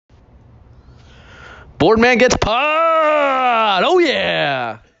Boardman Gets Pod. Oh,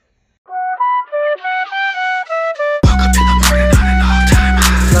 yeah.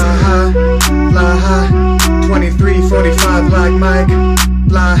 Fly high, 2345 like Mike.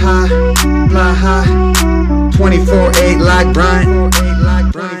 Fly high, 24-8 like Bryant.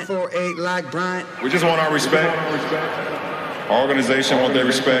 24-8 like Bryant. We just want our respect. Our organization want their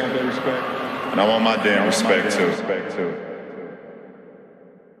respect. And I want my damn respect too.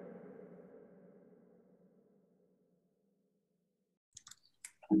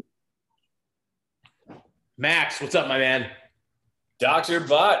 Max, what's up, my man? Dr.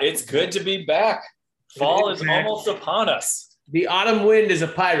 Bot, it's good to be back. Fall is almost upon us. The autumn wind is a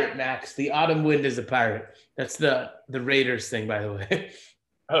pirate, Max. The autumn wind is a pirate. That's the Raiders thing, by the way.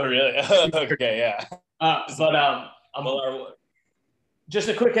 Oh, really? Okay, yeah. Just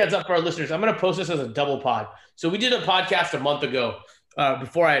a quick heads up for our listeners. I'm going to post this as a double pod. So we did a podcast a month ago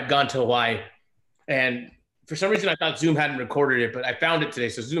before I had gone to Hawaii. And for some reason, I thought Zoom hadn't recorded it, but I found it today.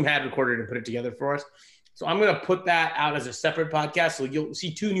 So Zoom had recorded it and put it together for us. So I'm going to put that out as a separate podcast. So you'll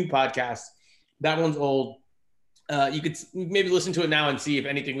see two new podcasts. That one's old. You could maybe listen to it now and see if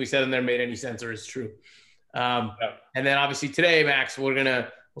anything we said in there made any sense or is true. And then obviously today, Max, we'll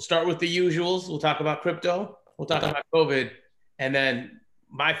start with the usuals. We'll talk about crypto. We'll talk about COVID. And then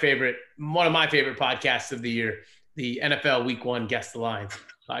one of my favorite podcasts of the year, the NFL Week 1 Guess the Lines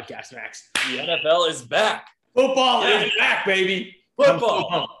podcast, Max. The NFL is back. Football is back, baby.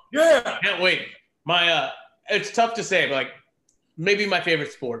 Football. Yeah. Can't wait. It's tough to say, but like maybe my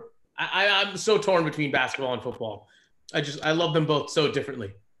favorite sport. I'm so torn between basketball and football. I love them both so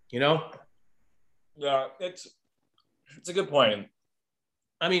differently, you know? Yeah, it's a good point.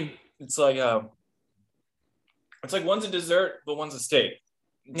 I mean, it's like one's a dessert, but one's a steak.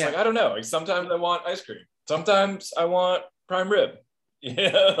 It's like, I don't know. Like sometimes I want ice cream. Sometimes I want prime rib.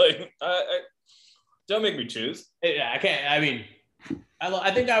 Yeah, like I don't make me choose. Yeah, I can't. I mean,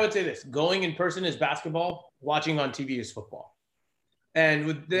 I think I would say this: going in person is basketball. Watching on TV is football. And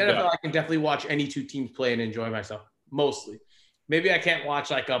with the NFL, I can definitely watch any two teams play and enjoy myself. Mostly, maybe I can't watch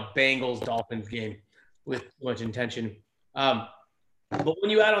like a Bengals-Dolphins game with much intention. But when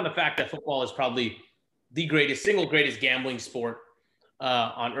you add on the fact that football is probably the single greatest gambling sport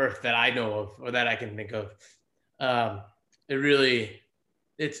on earth that I know of or that I can think of,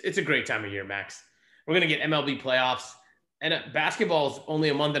 it's a great time of year, Max. We're gonna get MLB playoffs, and basketball is only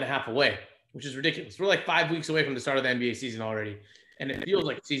a month and a half away, which is ridiculous. We're like 5 weeks away from the start of the NBA season already, and it feels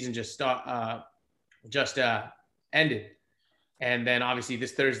like the season just ended. And then obviously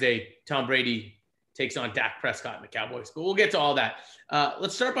this Thursday, Tom Brady takes on Dak Prescott and the Cowboys. But we'll get to all that.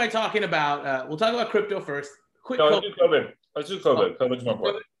 Let's start by talking about we'll talk about crypto first. Let's do COVID. COVID's more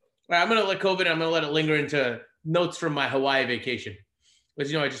important. All right, I'm going to let COVID, I'm going to let it linger into notes from my Hawaii vacation.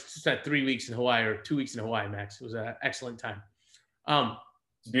 Because, I just spent 3 weeks in Hawaii or 2 weeks in Hawaii, Max. It was an excellent time.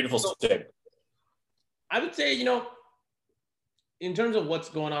 It's a beautiful state. I would say, in terms of what's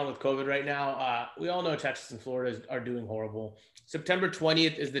going on with COVID right now, we all know Texas and Florida are doing horrible. September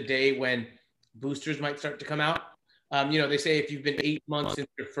 20th is the day when boosters might start to come out. They say if you've been 8 months since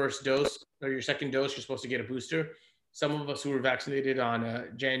your first dose or your second dose, you're supposed to get a booster. Some of us who were vaccinated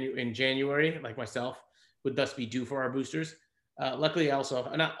in January, like myself, would thus be due for our boosters. Luckily, I also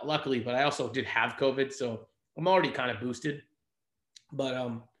did have COVID, so I'm already kind of boosted. But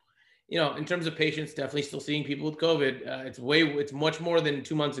in terms of patients, definitely still seeing people with COVID. It's much more than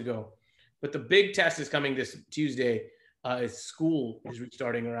 2 months ago. But the big test is coming this Tuesday. School is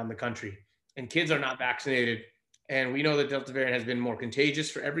restarting around the country, and kids are not vaccinated. And we know that Delta variant has been more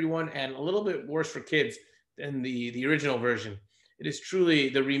contagious for everyone and a little bit worse for kids than the original version. It is truly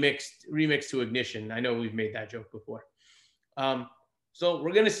the remix to Ignition. I know we've made that joke before. So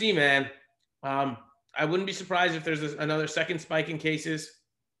we're going to see, man. I wouldn't be surprised if there's another second spike in cases.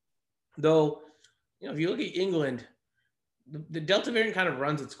 Though, if you look at England, the Delta variant kind of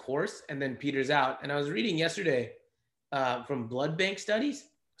runs its course and then peters out. And I was reading yesterday from blood bank studies.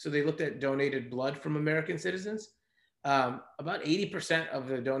 So they looked at donated blood from American citizens. About 80% of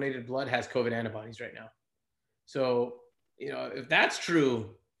the donated blood has COVID antibodies right now. So, if that's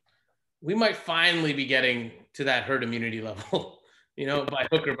true, we might finally be getting to that herd immunity level, by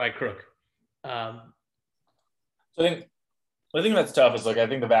hook or by crook. So I think that's tough is I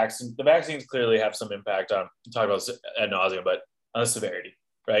think the vaccines clearly have some impact on, talk about ad nauseum, but on the severity,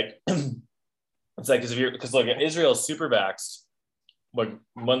 right? It's like, because Israel is super vaxxed,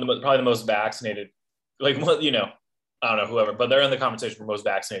 probably the most vaccinated, I don't know, whoever, but they're in the conversation for most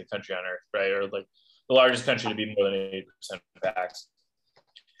vaccinated country on earth, right? Or the largest country to be more than 80% vaxxed.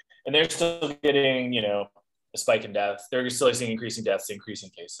 And they're still getting, a spike in deaths. They're still seeing increasing deaths, increasing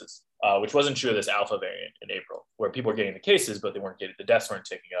cases, which wasn't true of this Alpha variant in April, where people were getting the cases, but the deaths weren't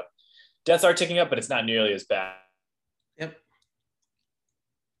ticking up. Deaths are ticking up, but it's not nearly as bad. Yep.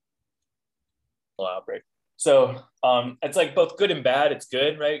 Outbreak. So it's like both good and bad. It's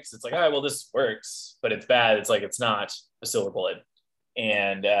good, right? Because it's like, all right, well, this works, but it's bad. It's like it's not a silver bullet.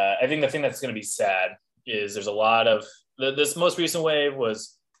 And I think the thing that's going to be sad is there's a lot of this most recent wave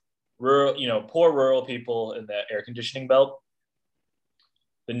was rural, poor rural people in the air conditioning belt.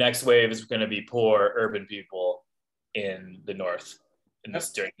 The next wave is going to be poor urban people in the north,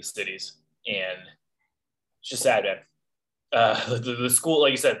 during the cities, and it's just sad, man. The school,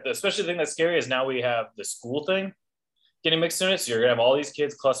 like you said, especially the thing that's scary is now we have the school thing getting mixed in it. So you're gonna have all these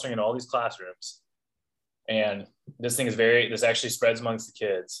kids clustering in all these classrooms, and this actually spreads amongst the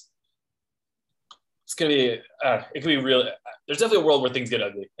kids. It's gonna be, it could be real. There's definitely a world where things get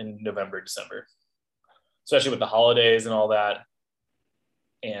ugly in November, December, especially with the holidays and all that.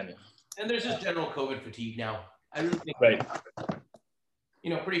 And there's just general COVID fatigue now. I really think, right.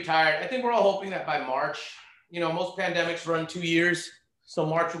 Pretty tired. I think we're all hoping that by March, most pandemics run 2 years. So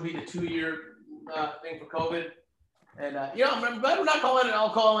March will be the 2-year thing for COVID. And, I'm not calling it, I'll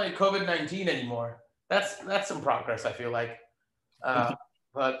call it COVID-19 anymore. That's some progress, I feel like.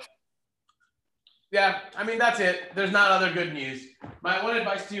 But yeah, I mean, that's it. There's not other good news. My one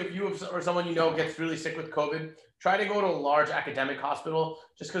advice to you, if you or someone gets really sick with COVID, try to go to a large academic hospital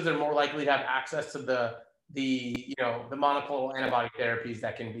just because they're more likely to have access to the monoclonal antibody therapies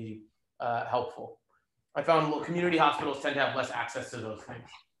that can be helpful. I found little community hospitals tend to have less access to those things.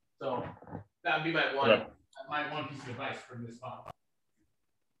 So that would be my one piece of advice from this spot.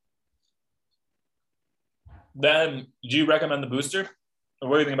 Then, do you recommend the booster? Or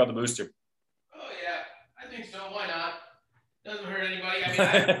what do you think about the booster? Oh yeah, I think so. Why not? Doesn't hurt anybody. I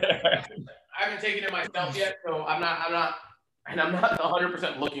mean, I haven't taken it myself yet, so I'm not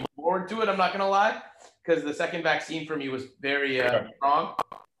 100% looking forward to it. I'm not gonna lie, because the second vaccine for me was very strong.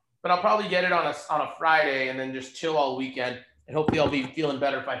 But I'll probably get it on a Friday and then just chill all weekend, and hopefully I'll be feeling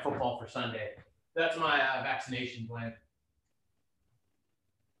better by football for Sunday. That's my vaccination plan.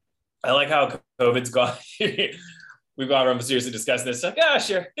 I like how COVID's gone. We've gone from seriously discussing this. Like,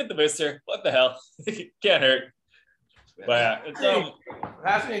 sure, get the booster. What the hell? Can't hurt. But it's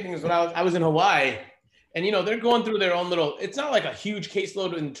fascinating thing is when I was in Hawaii, and they're going through their own little. It's not like a huge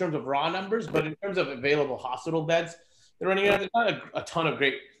caseload in terms of raw numbers, but in terms of available hospital beds, they're running out. There's not a ton of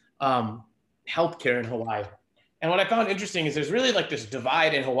great healthcare in Hawaii. And what I found interesting is there's really like this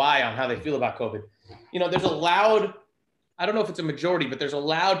divide in Hawaii on how they feel about COVID. There's a loud, I don't know if it's a majority, but there's a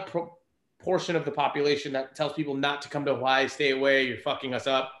loud portion of the population that tells people not to come to Hawaii, stay away, you're fucking us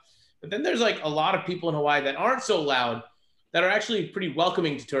up. But then there's like a lot of people in Hawaii that aren't so loud, that are actually pretty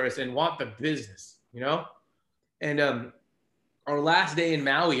welcoming to tourists and want the business, And our last day in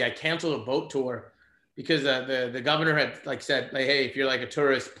Maui, I canceled a boat tour because the governor had said, hey, if you're like a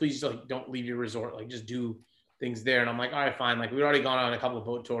tourist, please don't leave your resort, just do things there. And I'm like, all right, fine. We've already gone on a couple of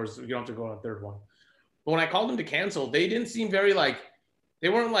boat tours. You don't have to go on a third one. But when I called them to cancel, they didn't seem very they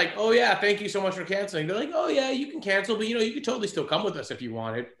weren't like, oh yeah, thank you so much for canceling. They're like, oh yeah, you can cancel, but you could totally still come with us if you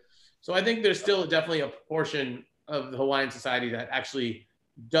wanted. So I think there's still definitely a portion of the Hawaiian society that actually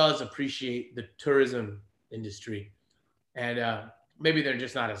does appreciate the tourism industry. And maybe they're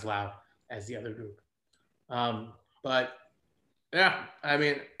just not as loud as the other group. But yeah, I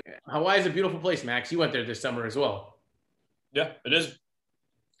mean, Hawaii is a beautiful place, Max. You went there this summer as well. Yeah, it is.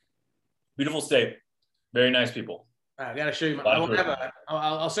 Beautiful state. Very nice people. I got to show you.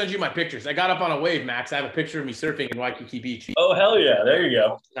 I'll send you my pictures. I got up on a wave, Max. I have a picture of me surfing in Waikiki Beach. Oh, hell yeah. There you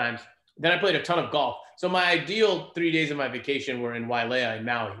go. Times. Then I played a ton of golf. So my ideal 3 days of my vacation were in Wailea in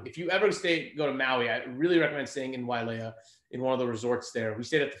Maui. If you ever go to Maui, I really recommend staying in Wailea in one of the resorts there. We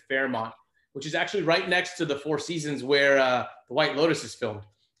stayed at the Fairmont, which is actually right next to the Four Seasons where the White Lotus is filmed.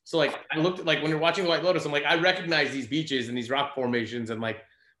 So I looked at when you're watching the White Lotus, I'm like, I recognize these beaches and these rock formations and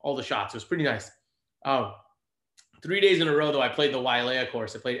all the shots. It was pretty nice. 3 days in a row though, I played the Wailea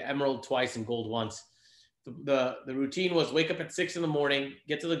course. I played Emerald twice and Gold once. The routine was wake up at 6 in the morning,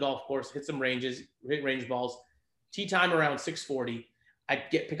 get to the golf course, hit some ranges, hit range balls, tee time around 6:40. I'd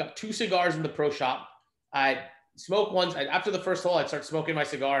pick up 2 cigars in the pro shop. I'd smoke once. After the first hole, I'd start smoking my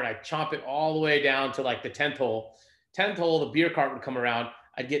cigar and I'd chomp it all the way down to the 10th hole. 10th hole, the beer cart would come around.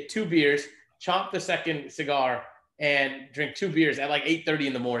 I'd get 2 beers, chomp the second cigar, and drink 2 beers at 8:30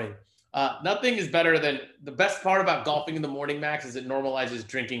 in the morning. Nothing is better than the best part about golfing in the morning, Max, is it normalizes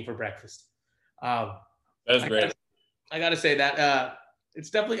drinking for breakfast. That's great. I got to say that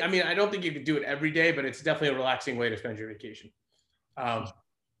it's definitely, I don't think you could do it every day, but it's definitely a relaxing way to spend your vacation.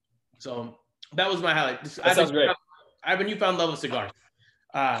 So That was my highlight. That sounds great. I have a newfound love of cigars.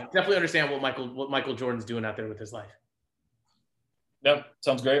 Definitely understand what Michael Jordan's doing out there with his life. Yep,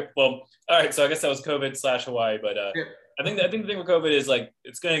 sounds great. Well, all right. So I guess that was COVID/Hawaii, but Yeah. I think the thing with COVID is like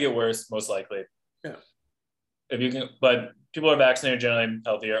it's going to get worse most likely. Yeah. If you can, but people are vaccinated generally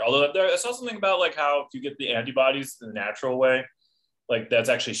healthier. Although I saw something about like how if you get the antibodies the natural way, like that's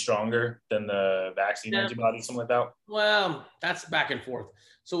actually stronger than the vaccine antibodies, something like that. Well, that's back and forth.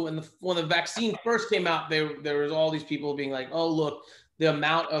 So when the vaccine first came out, there was all these people being like, oh, look, the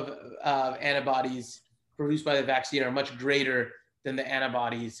amount of antibodies produced by the vaccine are much greater than the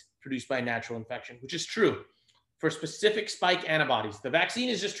antibodies produced by natural infection, which is true for specific spike antibodies. The vaccine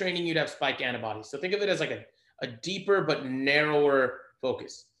is just training you to have spike antibodies. So think of it as like a deeper but narrower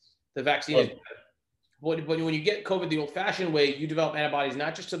focus. The vaccine is, but when you get COVID the old-fashioned way, you develop antibodies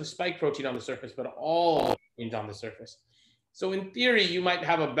not just to the spike protein on the surface, but all proteins on the surface. So in theory, you might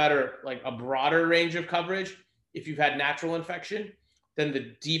have a better, like a broader range of coverage if you've had natural infection than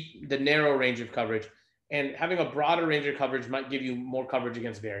the narrow range of coverage. And having a broader range of coverage might give you more coverage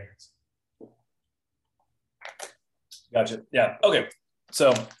against variants. Gotcha. Yeah. Okay.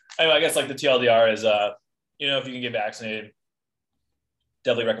 So anyway, I guess like the TLDR is, if you can get vaccinated,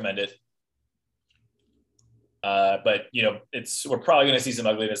 definitely recommend it. But we're probably going to see some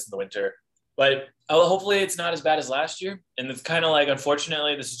ugliness in the winter, but hopefully it's not as bad as last year. And it's kind of like,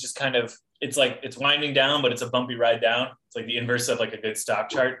 unfortunately, this is just kind of, it's like, it's winding down, but it's a bumpy ride down. It's like the inverse of like a good stock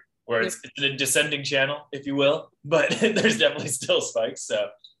chart where it's a descending channel, if you will, but there's definitely still spikes. So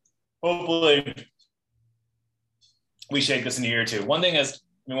hopefully we shake this in a year or two. One thing is,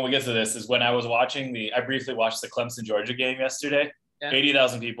 when we get to this is when I was I briefly watched the Clemson Georgia game yesterday,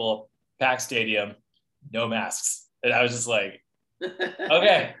 80,000 people, packed stadium, no masks. And I was just like,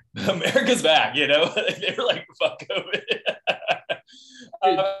 okay, America's back, They were like, fuck COVID.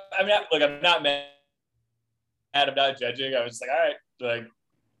 I'm not mad. I'm not judging. I was just like, all right, like,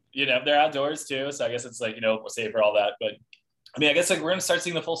 they're outdoors too. So I guess it's like, safer, all that. But I mean, I guess like we're going to start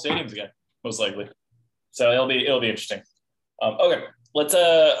seeing the full stadiums again, most likely. So it'll be interesting. Okay.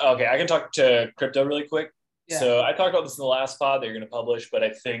 Okay. I can talk to crypto really quick. Yeah. So I talked about this in the last pod that you're going to publish, but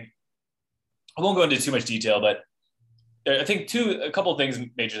I think I won't go into too much detail, but I think a couple of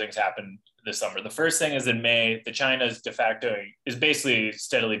major things happened this summer. The first thing is in May, China's is basically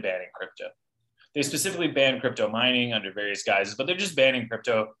steadily banning crypto. They specifically banned crypto mining under various guises, but they're just banning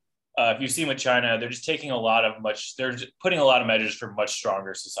crypto. If you've seen with China, they're just taking they're putting a lot of measures for much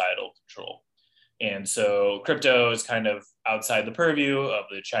stronger societal control. And so crypto is kind of outside the purview of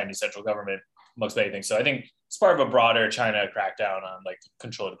the Chinese central government, amongst many things. So I think it's part of a broader China crackdown on like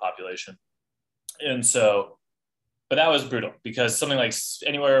control of the population. And so, but that was brutal because something like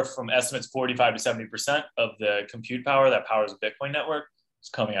anywhere from estimates 45 to 70% of the compute power that powers the Bitcoin network is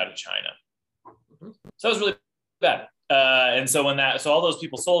coming out of China. So that was really bad. And so so all those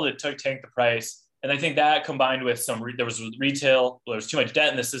people sold it, tanked the price. And I think that combined with there was retail, there was too much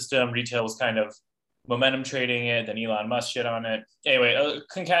debt in the system. Retail was kind of momentum trading it. Then Elon Musk shit on it. Anyway,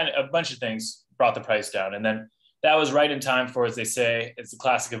 a bunch of things brought the price down. And then that was right in time for, as they say, it's the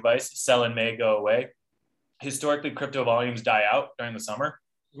classic advice, sell in May, go away. Historically, crypto volumes die out during the summer.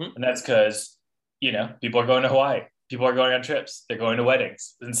 Mm-hmm. And that's because, people are going to Hawaii. People are going on trips. They're going to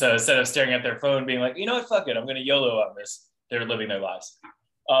weddings. And so instead of staring at their phone being like, fuck it, I'm going to YOLO on this, they're living their lives.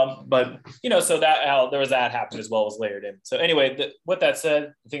 But so there was that happened as well as layered in. So anyway, what that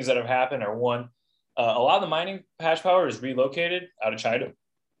said, the things that have happened are one, a lot of the mining hash power is relocated out of China.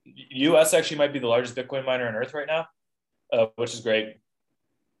 US actually might be the largest Bitcoin miner on earth right now, which is great.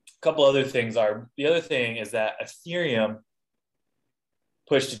 A couple other things the other thing is that Ethereum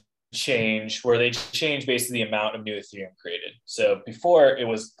pushed a change where they changed basically the amount of new Ethereum created. So before it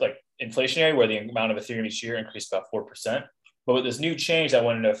was like inflationary where the amount of Ethereum each year increased about 4%. But with this new change that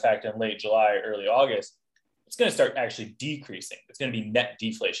went into effect in late July, early August, it's going to start actually decreasing. It's going to be net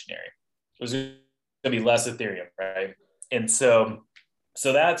deflationary. There's going to be less Ethereum, right? And so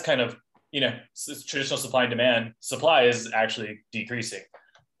that's kind of, traditional supply and demand. Supply is actually decreasing.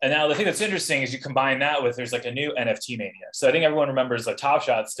 And now the thing that's interesting is you combine that with there's like a new NFT mania. So I think everyone remembers the Top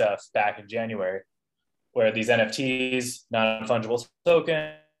Shot stuff back in January, where these NFTs, non-fungible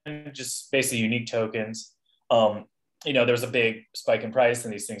token, just basically unique tokens. There was a big spike in price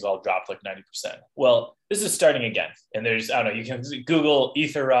and these things all dropped like 90%. Well, this is starting again. And there's, I don't know, you can Google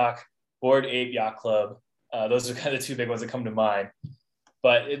Ether Rock, Bored Ape Yacht Club. Those are kind of the two big ones that come to mind.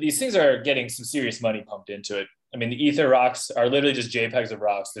 But these things are getting some serious money pumped into it. I mean, the Ether rocks are literally just JPEGs of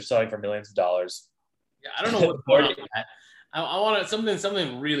rocks. They're selling for millions of dollars. Yeah, I don't know what's going on with that. I want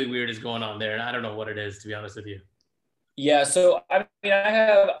something really weird is going on there, and I don't know what it is, to be honest with you. Yeah, so I mean,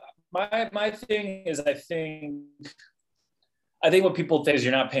 my thing is, I think what people think is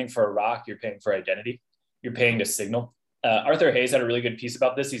you're not paying for a rock, you're paying for identity. You're paying to signal. Arthur Hayes had a really good piece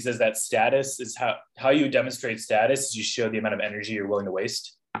about this. He says that status is how you demonstrate status is you show the amount of energy you're willing to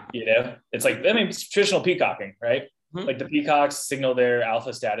waste. You know, it's like, I mean, it's traditional peacocking, right? Mm-hmm. Like the peacocks signal their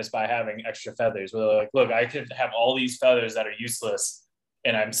alpha status by having extra feathers. Where they're like, look, I could have all these feathers that are useless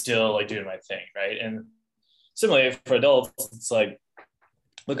and I'm still like doing my thing, right? And similarly for adults, it's like,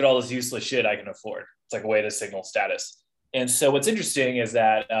 look at all this useless shit I can afford. It's like a way to signal status. And so what's interesting is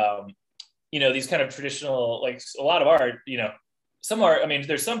that, you know, these kind of traditional, like a lot of art, you know, some art, I mean,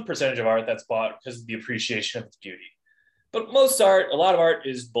 there's some percentage of art that's bought because of the appreciation of its beauty. But most art, a lot of art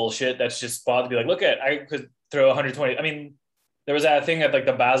is bullshit. That's just bought to be like, look at, I could throw 120. I mean, there was that thing at like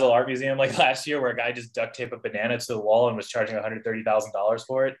the Basel Art Museum like last year where a guy just duct taped a banana to the wall and was charging $130,000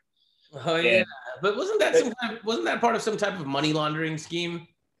 for it. Oh yeah, and, but wasn't that part of some type of money laundering scheme?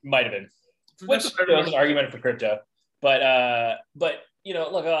 Might have been. Which there was an argument for crypto, but you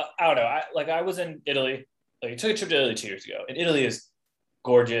know, look, I don't know. I was in Italy. Like, I took a trip to Italy 2 years ago, and Italy is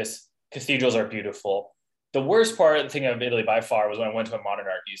gorgeous. Cathedrals are beautiful. The worst thing of Italy by far was when I went to a modern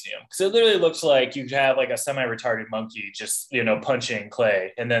art museum. So it literally looks like you have like a semi-retarded monkey just, you know, punching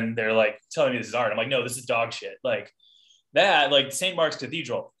clay. And then they're like telling me this is art. I'm like, no, this is dog shit. Like that, like St. Mark's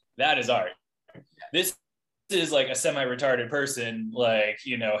Cathedral, that is art. This is like a semi-retarded person, like,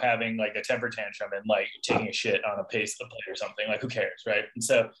 you know, having like a temper tantrum and like taking a shit on a plate or something. Like, who cares, right? And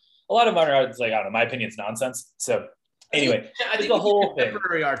so a lot of modern art is like, I don't know, my opinion is nonsense. So anyway, I think the whole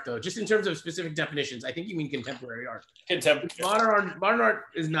contemporary art, though, just in terms of specific definitions, I think you mean contemporary art. Contemporary. Modern art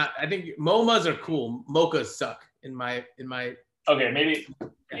is not. I think MoMAs are cool. Mochas suck in my. Okay, maybe,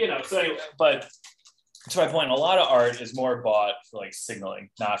 you know. So anyway, but to my point, a lot of art is more bought for like signaling,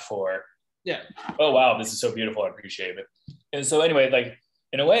 not for. Yeah. Oh wow, this is so beautiful. I appreciate it. And so anyway, like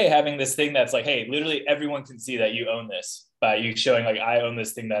in a way, having this thing that's like, hey, literally everyone can see that you own this by you showing like I own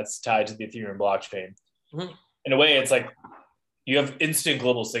this thing that's tied to the Ethereum blockchain. Mm-hmm. In a way, it's like you have instant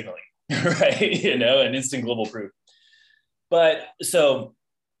global signaling, right? You know, and instant global proof. But look,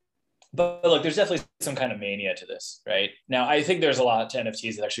 there's definitely some kind of mania to this, right? Now, I think there's a lot to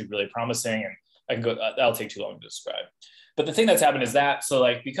NFTs that's actually really promising, and I can go. That'll take too long to describe. But the thing that's happened is that, so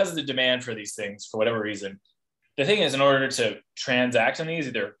like because of the demand for these things, for whatever reason, the thing is, in order to transact on these,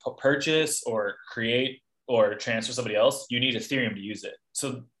 either purchase or create or transfer somebody else, you need Ethereum to use it.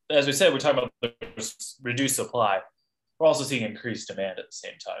 So as we said, we're talking about the reduced supply. We're also seeing increased demand at the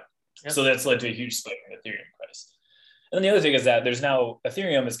same time. Yep. So that's led to a huge spike in Ethereum price. And then the other thing is that there's now,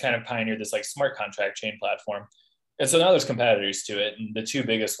 Ethereum has kind of pioneered this like smart contract chain platform. And so now there's competitors to it. And the two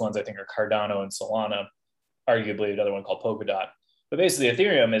biggest ones, I think, are Cardano and Solana, arguably another one called Polkadot. But basically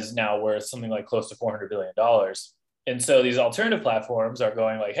Ethereum is now worth something like close to $400 billion. And so these alternative platforms are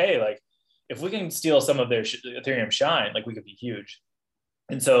going like, hey, like if we can steal some of their Ethereum shine, like we could be huge.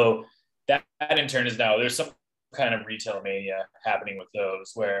 And so that in turn is now there's some kind of retail mania happening with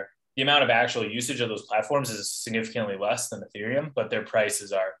those where the amount of actual usage of those platforms is significantly less than Ethereum, but their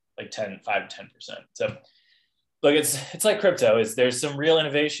prices are like 5 to 10%. So look, it's like crypto. There's some real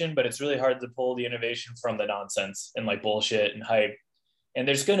innovation, but it's really hard to pull the innovation from the nonsense and like bullshit and hype. And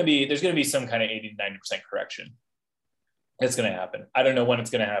there's going to be some kind of 80 to 90% correction. It's going to happen. I don't know when it's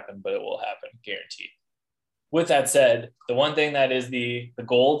going to happen, but it will happen, guaranteed. With that said, the one thing that is the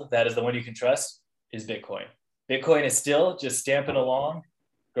gold, that is the one you can trust, is Bitcoin. Bitcoin is still just stamping along,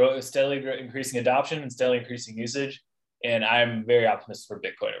 steadily increasing adoption and steadily increasing usage. And I'm very optimistic for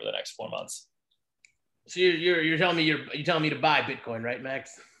Bitcoin over the next 4 months. So you're telling me you're telling me to buy Bitcoin, right,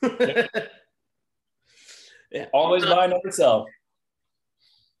 Max? Yeah. Always buy, never sell.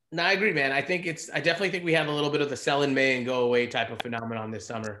 No, I agree, man. I definitely think we have a little bit of the sell in May and go away type of phenomenon this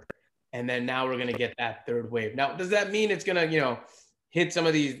summer. And then now we're going to get that third wave. Now, does that mean it's going to, you know, hit some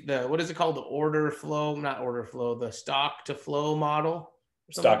of these, what is it called? The stock to flow model?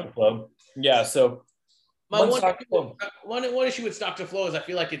 Stock to flow. Yeah. So one issue with stock to flow is I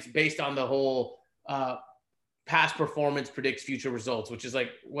feel like it's based on the whole past performance predicts future results, which is like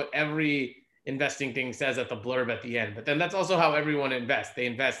what every investing thing says at the blurb at the end. But then that's also how everyone invests. They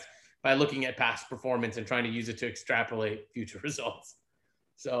invest by looking at past performance and trying to use it to extrapolate future results.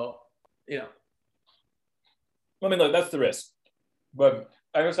 So, you know. I mean, look, that's the risk. But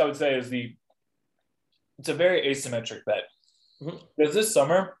I guess I would say it's a very asymmetric bet. Mm-hmm. Because this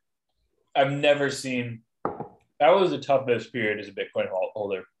summer, I've never seen, that was the toughest period as a Bitcoin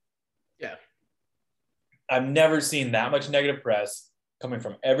holder. Yeah. I've never seen that much negative press coming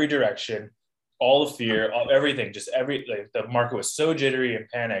from every direction, all the fear, everything, the market was so jittery and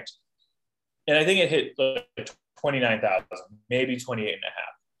panicked. And I think it hit like 29,000, maybe 28 and a half.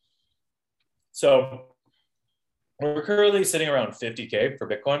 So we're currently sitting around 50K for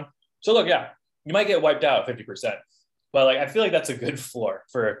Bitcoin. So look, yeah, you might get wiped out 50%, but like I feel like that's a good floor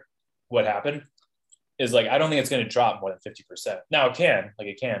for what happened. Is like I don't think it's going to drop more than 50%. Now it can,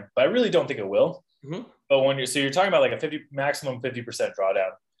 but I really don't think it will. Mm-hmm. But when you're talking about like a maximum 50%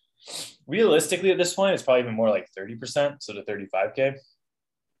 drawdown, realistically at this point, it's probably even more like 30%, so to 35K.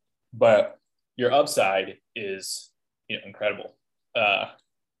 But your upside is incredible.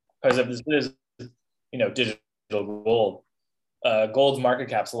 Because if this is digital gold, gold's market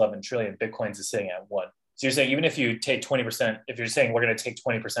cap's 11 trillion, Bitcoin's is sitting at 1. So you're saying even if you take 20%, if you're saying we're going to take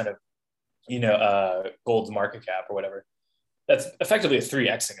 20% of gold's market cap or whatever, that's effectively a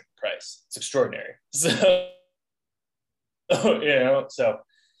 3xing of the price. It's extraordinary. So so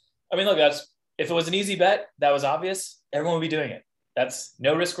I mean, look, that's if it was an easy bet that was obvious, everyone would be doing it. That's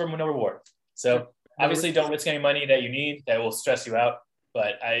no risk or no reward. So obviously don't risk any money that you need that will stress you out.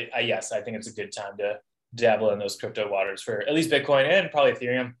 But yes, I think it's a good time to dabble in those crypto waters for at least Bitcoin and probably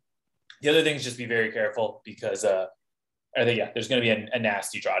Ethereum. The other thing is just be very careful because I think, there's going to be a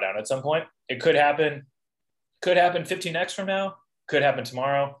nasty drawdown at some point. It could happen 15x from now, could happen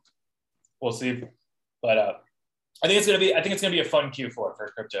tomorrow. We'll see. But I think it's going to be a fun Q4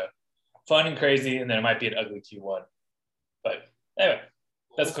 for crypto. Fun and crazy, and then it might be an ugly Q1. But anyway,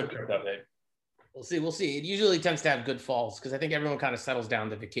 that's a quick crypto update. We'll see. It usually tends to have good falls because I think everyone kind of settles down.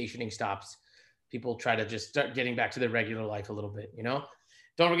 The vacationing stops. People try to just start getting back to their regular life a little bit,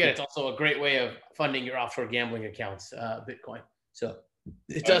 Don't forget, it's also a great way of funding your offshore gambling accounts, Bitcoin. So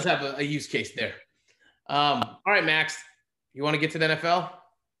it does have a use case there. All right, Max, you want to get to the NFL?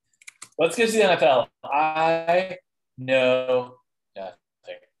 Let's get to the NFL. I know nothing.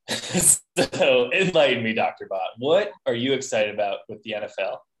 So enlighten me, Dr. Bot. What are you excited about with the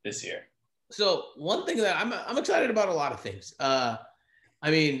NFL this year? So one thing that I'm excited about a lot of things. I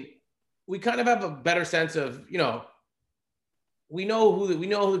mean, we kind of have a better sense of, we know who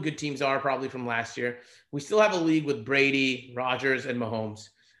the good teams are probably from last year. We still have a league with Brady, Rodgers, and Mahomes.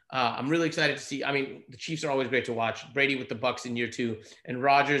 I'm really excited to see. I mean, the Chiefs are always great to watch. Brady with the Bucs in year 2, and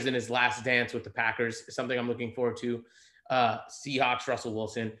Rodgers in his last dance with the Packers is something I'm looking forward to. Seahawks, Russell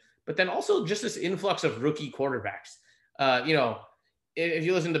Wilson, but then also just this influx of rookie quarterbacks. If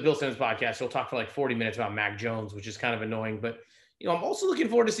you listen to Bill Simmons' podcast, he'll talk for like 40 minutes about Mac Jones, which is kind of annoying. But I'm also looking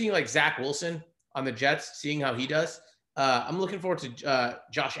forward to seeing like Zach Wilson on the Jets, seeing how he does. I'm looking forward to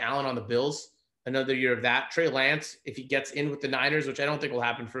Josh Allen on the Bills, another year of that. Trey Lance, if he gets in with the Niners, which I don't think will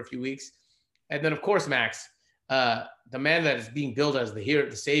happen for a few weeks. And then, of course, Max, the man that is being billed as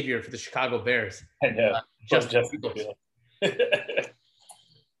the savior for the Chicago Bears. I know. Justin Fields.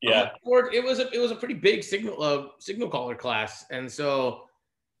 Yeah. It was a pretty big signal caller class. And so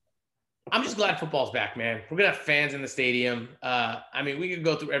I'm just glad football's back, man. We're going to have fans in the stadium. I mean, we could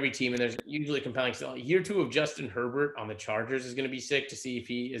go through every team, and there's usually compelling stuff. Year 2 of Justin Herbert on the Chargers is going to be sick to see if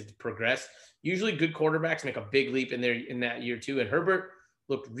he is progressed. Usually good quarterbacks make a big leap in that year 2, and Herbert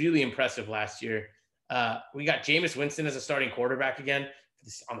looked really impressive last year. We got Jameis Winston as a starting quarterback again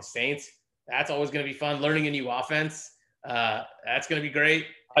on the Saints. That's always going to be fun. Learning a new offense. That's going to be great.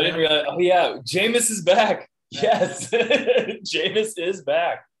 I didn't realize. Oh, yeah. Jameis is back. Yes. Jameis is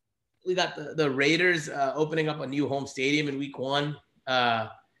back. We got the Raiders opening up a new home stadium in week 1. The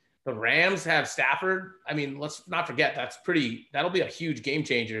Rams have Stafford. I mean, let's not forget that'll be a huge game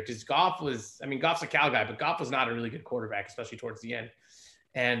changer because Goff's a Cal guy, but Goff was not a really good quarterback, especially towards the end.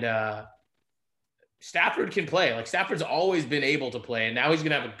 And Stafford can play. Like Stafford's always been able to play, and now he's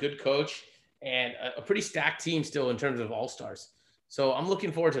going to have a good coach and a pretty stacked team still in terms of all-stars. So I'm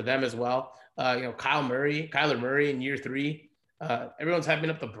looking forward to them as well. Kyler Murray in year 3. Everyone's hyping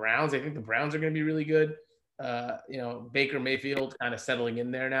up the Browns. I think the Browns are going to be really good. Baker Mayfield kind of settling in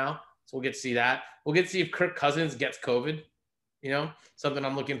there now. So we'll get to see that. We'll get to see if Kirk Cousins gets COVID, something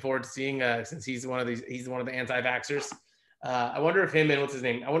I'm looking forward to seeing since he's one of the anti-vaxxers. I wonder if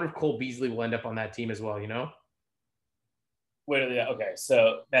I wonder if Cole Beasley will end up on that team as well, Wait, yeah, okay.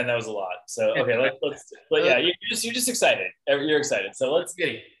 So, man, that was a lot. So, okay, but yeah, you're just excited. You're excited. So let's get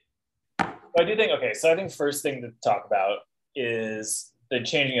it. I think first thing to talk about is the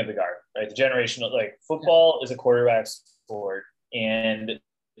changing of the guard, right? The generational, football is a quarterback sport, and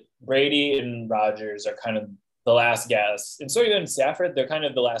Brady and Rodgers are kind of the last gas. And so even Stafford, they're kind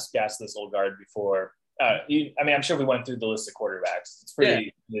of the last gas of this old guard before. I'm sure we went through the list of quarterbacks. It's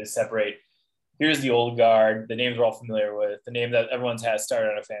pretty easy to separate. Here's the old guard, the names we're all familiar with, the name that everyone's had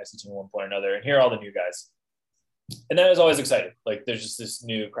started on a fantasy team at one point or another, and here are all the new guys. And that was always exciting. Like there's just this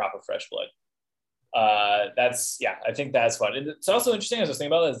new crop of fresh blood. I think that's fun. And it's also interesting, as I was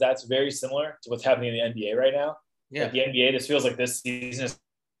thinking about it, is that's very similar to what's happening in the NBA right now. Yeah. Like the NBA, this feels like this season is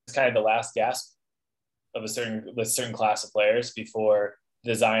kind of the last gasp of a certain class of players before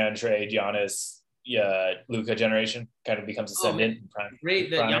the Zion, Trey, Giannis, Luka generation kind of becomes ascendant. Great.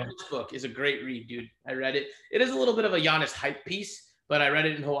 The Giannis book is a great read, dude. I read it. It is a little bit of a Giannis hype piece, but I read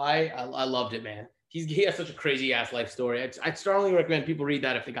it in Hawaii. I loved it, man. He has such a crazy ass life story. I'd strongly recommend people read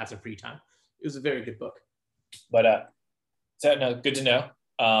that if they got some free time. It was a very good book. But so no, good to know.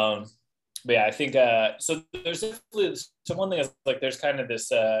 But yeah, I think so. There's definitely one thing is like there's kind of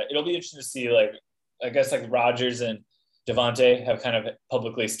this. It'll be interesting to see like I guess like Rodgers and Devontae have kind of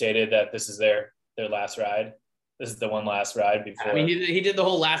publicly stated that this is their last ride. This is the one last ride before. I mean, he did the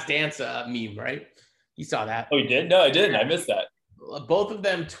whole Last Dance meme, right? You saw that? Oh, he did? No, I didn't. I missed that. Both of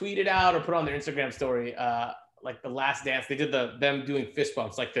them tweeted out or put on their Instagram story like the Last Dance. They did them doing fist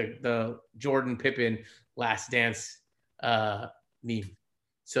bumps, like the Jordan Pippen Last Dance meme.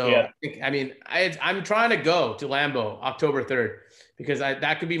 So yeah. I mean, I'm trying to go to Lambeau October 3rd because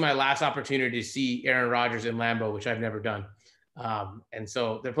that could be my last opportunity to see Aaron Rodgers in Lambeau, which I've never done. And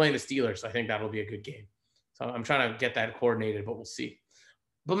so they're playing the Steelers. So I think that'll be a good game. So I'm trying to get that coordinated, but we'll see.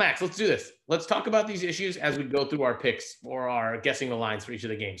 But Max, let's do this. Let's talk about these issues as we go through our picks or our guessing the lines for each of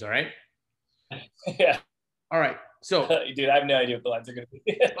the games. All right? Yeah. All right. So, dude, I have no idea what the lines are going to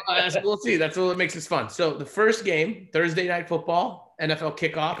be. We'll see. That's what makes this fun. So the first game, Thursday Night Football, NFL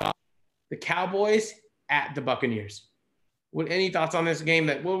kickoff, the Cowboys at the Buccaneers. Any thoughts on this game?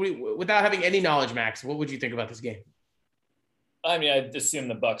 Without having any knowledge, Max, what would you think about this game? I mean, I'd assume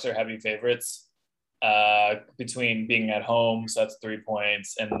the Bucs are heavy favorites between being at home, so that's 3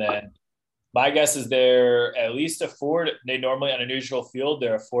 points, and then my guess is they're at least they normally on a neutral field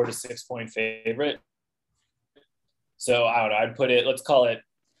they're a 4 to 6 point favorite. So I don't know. I'd put it. Let's call it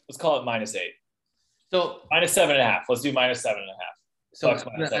 -8. So -7.5. Let's do -7.5. So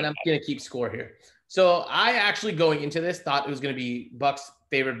and I'm gonna keep score here. So I actually going into this thought it was gonna be Bucs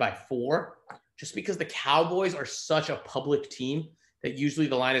favored by 4, just because the Cowboys are such a public team that usually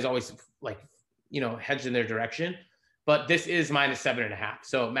the line is always like hedged in their direction. But this is -7.5.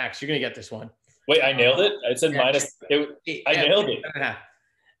 So Max, you're gonna get this one. Wait, I nailed it. I said I nailed it.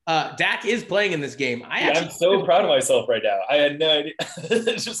 Dak is playing in this game. I'm so proud of myself right now. I had no idea.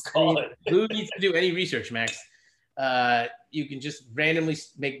 Just call it. Who needs to do any research, Max? You can just randomly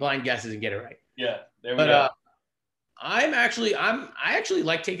make blind guesses and get it right. Yeah, there we go. I actually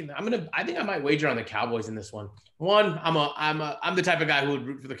like taking. I think I might wager on the Cowboys in this one. I'm the type of guy who would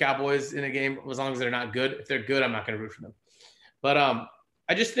root for the Cowboys in a game as long as they're not good. If they're good, I'm not going to root for them. But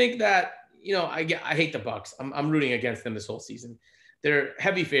I just think that I hate the Bucs. I'm rooting against them this whole season. They're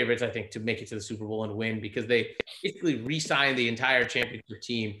heavy favorites, I think, to make it to the Super Bowl and win because they basically re-signed the entire championship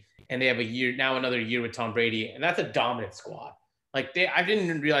team, and they have another year with Tom Brady, and that's a dominant squad. Like I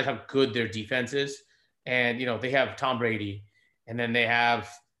didn't realize how good their defense is, and they have Tom Brady, and then they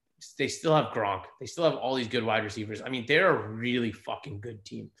still have Gronk, they still have all these good wide receivers. I mean, they're a really fucking good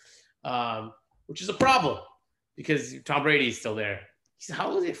team, which is a problem because Tom Brady is still there.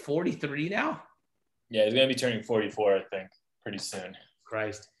 How old is it? 43 now? Yeah, he's gonna be turning 44, I think, pretty soon.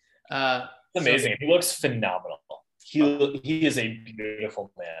 Christ. It's amazing. He looks phenomenal. He is a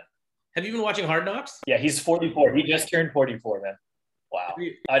beautiful man. Have you been watching Hard Knocks? Yeah, he's 44. He just turned 44, man. Wow.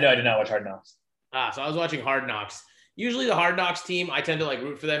 I know I did not watch Hard Knocks. So I was watching Hard Knocks. Usually the Hard Knocks team, I tend to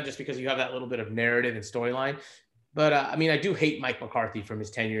root for them just because you have that little bit of narrative and storyline. But I do hate Mike McCarthy from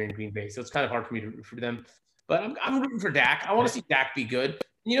his tenure in Green Bay, so it's kind of hard for me to root for them. But I'm rooting for Dak. I want to see Dak be good.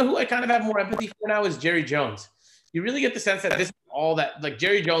 And who I kind of have more empathy for now is Jerry Jones. You really get the sense that this is all that,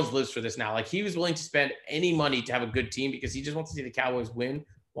 Jerry Jones lives for this now. He was willing to spend any money to have a good team because he just wants to see the Cowboys win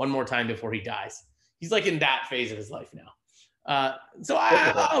one more time before he dies. He's in that phase of his life now. So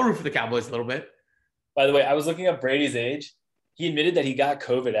I'll root for the Cowboys a little bit. By the way, I was looking up Brady's age. He admitted that he got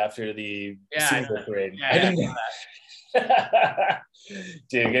COVID after the Super parade. Yeah, I didn't know that.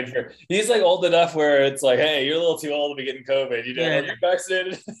 Dude, good for he's old enough where it's hey, you're a little too old to be getting COVID. You're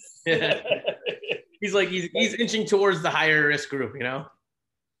vaccinated. Yeah. He's inching towards the higher risk group,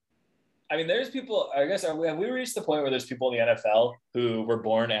 I mean, there's people, I guess, have we reached the point where there's people in the NFL who were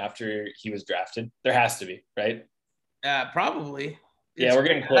born after he was drafted? There has to be, right? Probably. Yeah, we're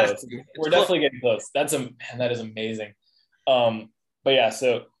getting close. We're definitely getting close. That is amazing. But yeah,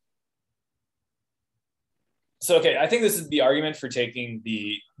 so okay, I think this is the argument for taking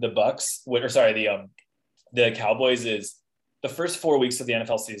the Bucs, the Cowboys is the first 4 weeks of the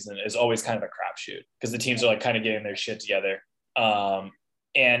NFL season is always kind of a crapshoot because the teams are kind of getting their shit together.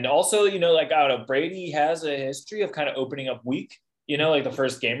 And also, I don't know, Brady has a history of kind of opening up weak, the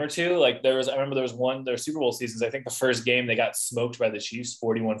first game or two. I remember there was Super Bowl seasons. I think the first game they got smoked by the Chiefs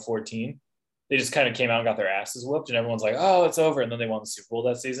 41-14. they just kind of came out and got their asses whooped, and everyone's like, oh, it's over. And then they won the Super Bowl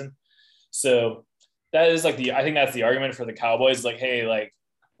that season. So that is like I think that's the argument for the Cowboys. Like, hey, like,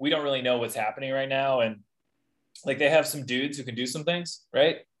 we don't really know what's happening right now. And like, they have some dudes who can do some things,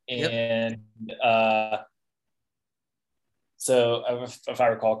 right? And so if I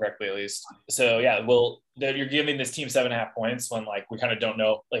recall correctly, at least. So yeah, well, you're giving this team 7.5 points when like we kind of don't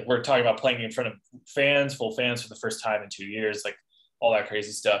know. Like, we're talking about playing in front of fans, full fans for the first time in 2 years, like all that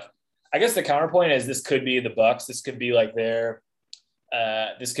crazy stuff. I guess the counterpoint is this could be the Bucs. This could be like their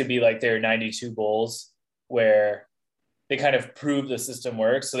 92 Bulls, where they kind of prove the system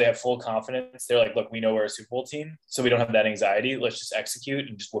works. So they have full confidence. They're like, look, we know we're a Super Bowl team, so we don't have that anxiety. Let's just execute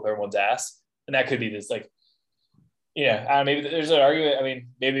and just whoop everyone's ass. And that could be this, like, maybe there's an argument. I mean,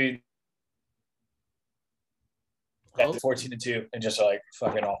 maybe 14-2 and just like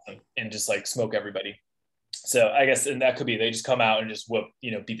fucking awesome and just like smoke everybody. So I guess, and that could be, they just come out and just whoop,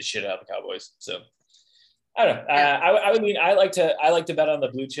 beat the shit out of the Cowboys. So I don't know. I like to bet on the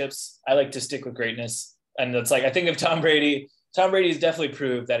blue chips. I like to stick with greatness. And it's like, I think of Tom Brady. Tom Brady has definitely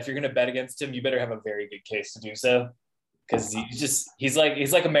proved that if you're going to bet against him, you better have a very good case to do so. Because he's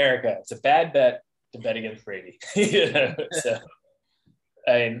like America. It's a bad bet to bet against Brady. So,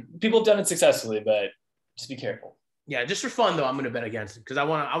 I mean, people have done it successfully, but just be careful. Yeah, just for fun though, I'm going to bet against it because I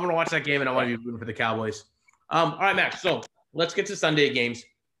want to watch that game and I want to be rooting for the Cowboys. All right, Max. So let's get to Sunday games.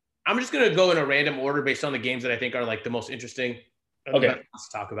 I'm just going to go in a random order based on the games that I think are like the most interesting. Okay. To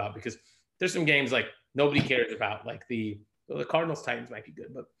talk about, because there's some games like nobody cares about, like the Cardinals Titans might be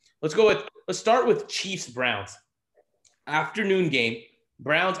good, but let's start with Chiefs Browns. Afternoon game,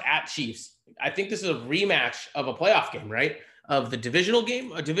 Browns at Chiefs. I think this is a rematch of a playoff game, right? Of the divisional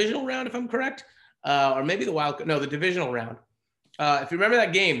game, a divisional round, if I'm correct, or maybe the divisional round. If you remember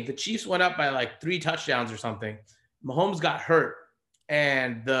that game, the Chiefs went up by like 3 touchdowns or something. Mahomes got hurt,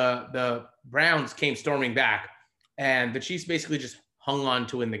 and the Browns came storming back, and the Chiefs basically just hung on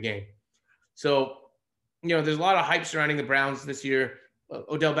to win the game. So, there's a lot of hype surrounding the Browns this year.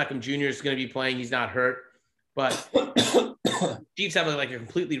 Odell Beckham Jr. is going to be playing. He's not hurt, but Chiefs have like a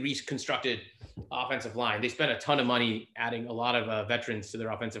completely reconstructed offensive line. They spent a ton of money adding a lot of veterans to their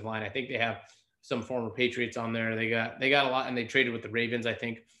offensive line. I think they have some former Patriots on there. They got a lot, and they traded with the Ravens, I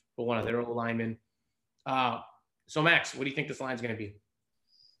think, for one of their old linemen. So Max, what do you think this line's going to be?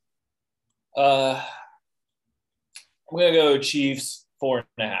 I'm going to go Chiefs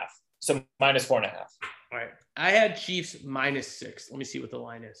 4.5. So -4.5. All right. I had Chiefs -6. Let me see what the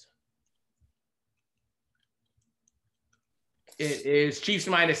line is. It is Chiefs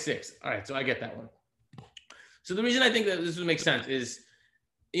 -6. All right. So I get that one. So the reason I think that this would make sense is,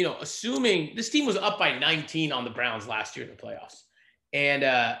 assuming this team was up by 19 on the Browns last year in the playoffs. And,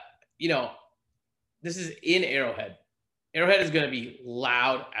 this is in Arrowhead. Arrowhead is going to be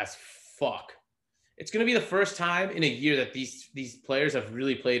loud as fuck. It's going to be the first time in a year that these players have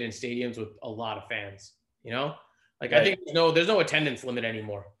really played in stadiums with a lot of fans, Like, right. I think there's no attendance limit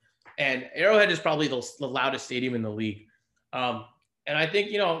anymore. And Arrowhead is probably the loudest stadium in the league. And I think,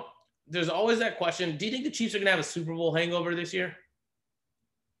 there's always that question. Do you think the Chiefs are going to have a Super Bowl hangover this year?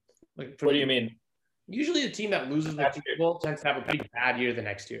 Like, what do you mean? Usually the team that loses the Super Bowl tends to have a pretty bad year the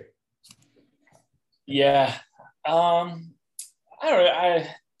next year. Yeah. I don't know.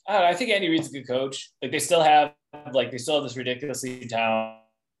 I think Andy Reid's a good coach. Like, they still have this ridiculously talent.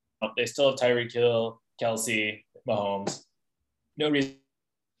 They still have Tyreek Hill, Kelsey, Mahomes. No reason.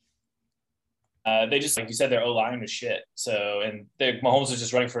 They just, like you said, their O-line was shit. So, and Mahomes was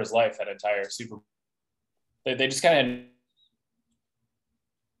just running for his life that entire Super Bowl. They just kind of,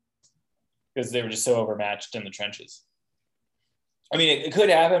 because they were just so overmatched in the trenches. I mean, it could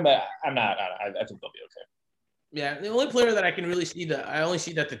happen, but I think they'll be okay. Yeah, the only player that I can really see I only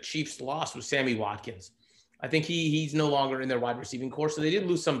see that the Chiefs lost was Sammy Watkins. I think he's no longer in their wide receiving core, so they did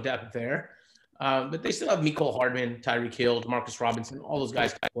lose some depth there. But they still have Mecole Hardman, Tyreek Hill, Demarcus Robinson, all those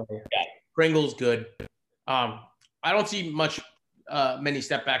guys can play. Yeah. Pringle's good. I don't see many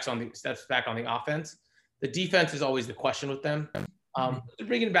steps back on the offense. The defense is always the question with them. They're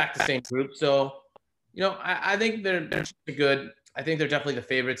bringing back the same group, so I think they're good. I think they're definitely the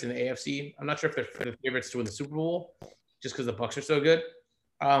favorites in the AFC. I'm not sure if they're the favorites to win the Super Bowl, just because the Bucs are so good.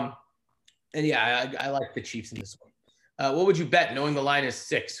 And yeah, I like the Chiefs in this one. What would you bet, knowing the line is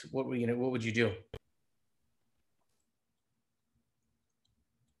 6? What would you do?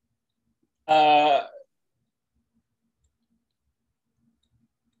 How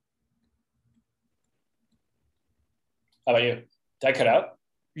about you? Did I cut out?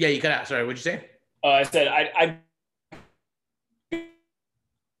 Yeah, you cut out. Sorry, what'd you say? I said I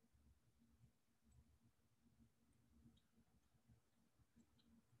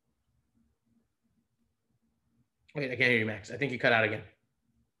Wait, I can't hear you, Max. I think you cut out again.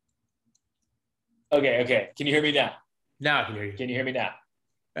 Okay. Can you hear me now? Now I can hear you. Can you hear me now?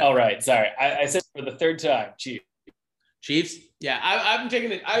 All right. Sorry. I said for the third time, Chiefs. Chiefs? Yeah, I'm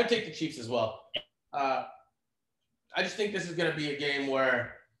taking it. I would take the Chiefs as well. I just think this is going to be a game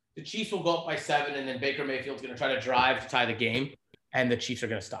where the Chiefs will go up by 7, and then Baker Mayfield's going to try to drive to tie the game, and the Chiefs are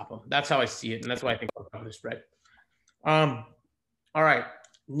going to stop them. That's how I see it, and that's why I think they'll cover the spread. All right.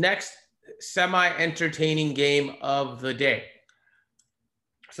 Next semi-entertaining game of the day.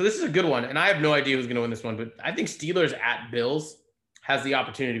 So this is a good one, and I have no idea who's going to win this one, but I think Steelers at Bills has the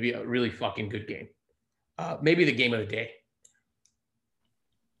opportunity to be a really fucking good game. Maybe the game of the day.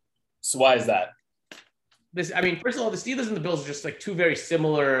 So why is that? First of all, the Steelers and the Bills are just like two very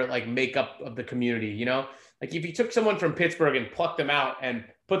similar like makeup of the community, you know? Like if you took someone from Pittsburgh and plucked them out and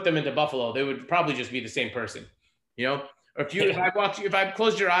put them into Buffalo, they would probably just be the same person, you know? Or if I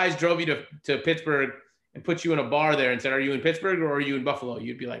closed your eyes, drove you to Pittsburgh and put you in a bar there and said, are you in Pittsburgh or are you in Buffalo?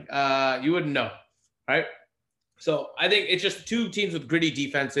 You'd be like, you wouldn't know, right? So I think it's just two teams with gritty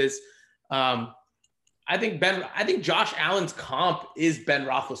defenses. I think Josh Allen's comp is Ben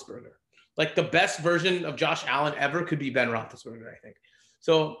Roethlisberger. Like the best version of Josh Allen ever could be Ben Roethlisberger, I think.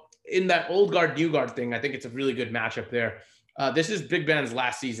 So in that old guard, new guard thing, I think it's a really good matchup there. This is Big Ben's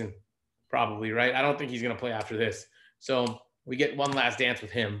last season, probably, right? I don't think he's going to play after this. So we get one last dance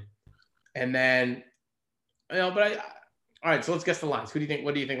with him. And then, all right, so let's guess the lines. What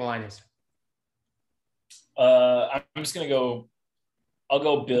do you think the line is? I'm just going to go, I'll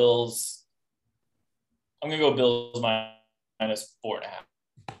go Bills. I'm going to go Bills minus 4.5.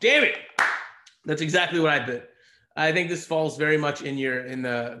 Damn it. That's exactly what I bet. I think this falls very much in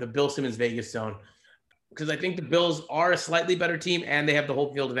the Bill Simmons Vegas zone, because I think the Bills are a slightly better team and they have the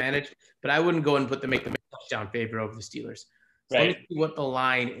home field advantage, but I wouldn't go and make them a touchdown favorite over the Steelers. So right. Let me see what the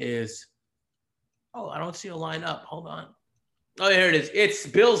line is. Oh, I don't see a line up. Hold on. Oh, here it is. It's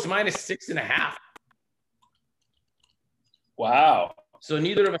Bills minus 6.5. Wow. So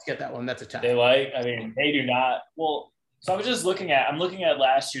neither of us get that one. That's a tie. They do not. Well, so I'm looking at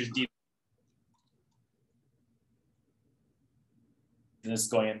last year's deep. This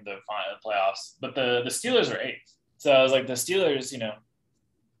going into the playoffs, but the Steelers are 8th. So I was like, the Steelers,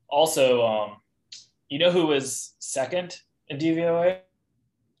 also, who was 2nd in DVOA?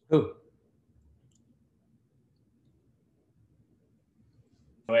 Who?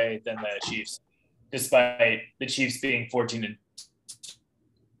 Than the Chiefs, despite the Chiefs being 14 and.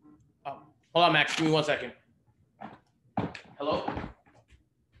 Hold on, Max. Give me 1 second. Hello?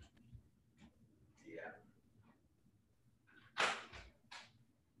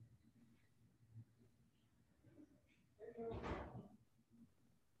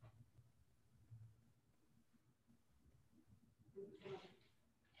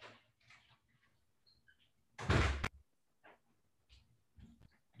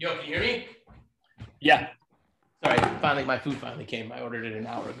 Yo, can you hear me? Yeah. Sorry, my food finally came. I ordered it an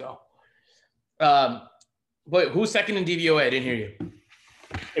hour ago. But who's second in DVOA? I didn't hear you.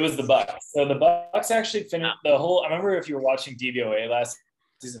 It was the Bucks. So the Bucks actually finished the whole. I remember if you were watching DVOA last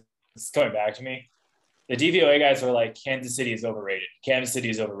season, it's coming back to me. The DVOA guys were like, Kansas City is overrated. Kansas City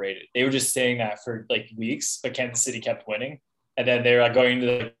is overrated. They were just saying that for like weeks, but Kansas City kept winning. And then they're like going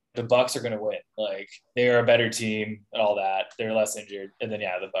to the Bucks are going to win. Like they are a better team and all that. They're less injured. And then,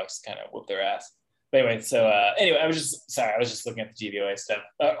 the Bucks kind of whoop their ass. But anyway, I was just looking at the DVOA stuff.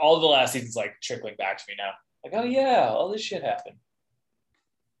 All of the last season's like trickling back to me now. Like, oh yeah, all this shit happened.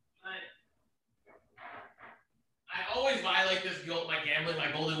 I always violate this one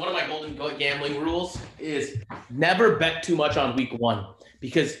of my golden gambling rules is never bet too much on week 1,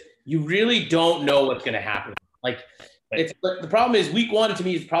 because you really don't know what's going to happen. But the problem is week 1 to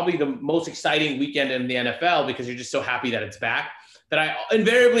me is probably the most exciting weekend in the NFL, because you're just so happy that it's back that I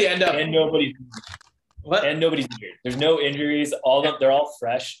invariably end up. And nobody's injured. There's no injuries. They're all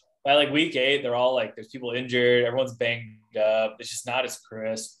fresh. By like week 8, they're all like, there's people injured. Everyone's banged up. It's just not as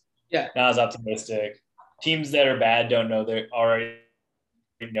crisp. Yeah. Not as optimistic. Teams that are bad don't know they're already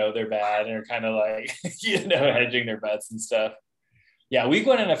know they're bad and are kind of like, hedging their bets and stuff. Yeah, week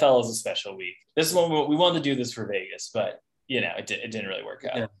 1 NFL is a special week. This is when we wanted to do this for Vegas, but it didn't really work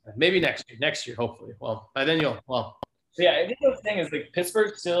out. Yeah. Maybe next year, hopefully. Well, by then Yeah, I think the thing is like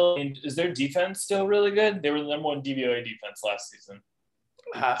Pittsburgh is their defense still really good? They were the number 1 DVOA defense last season.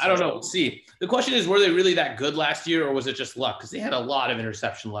 I don't know. We'll see. The question is, were they really that good last year, or was it just luck? Because they had a lot of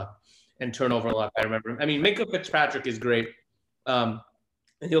interception luck and turnover luck. I remember. I mean, Minkah Fitzpatrick is great, and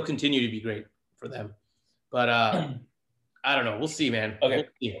he'll continue to be great for them. But I don't know. We'll see, man. Okay. We'll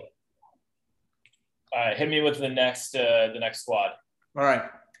see. All right, hit me with the next squad. All right.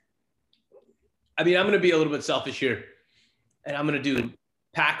 I mean, I'm going to be a little bit selfish here, and I'm going to do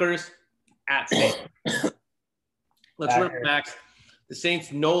Packers at Saints. Let's remember, Max, the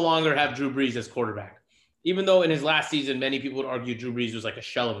Saints no longer have Drew Brees as quarterback, even though in his last season, many people would argue Drew Brees was like a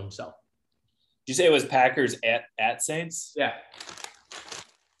shell of himself. Did you say it was Packers at Saints? Yeah.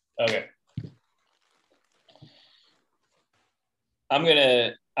 Okay. I'm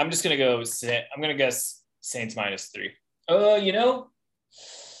just gonna guess Saints -3.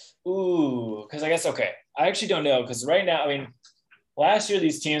 Because I guess I actually don't know, because right now, I mean, last year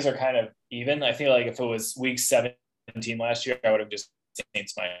these teams are kind of even. I feel like if it was week 17 last year, I would have just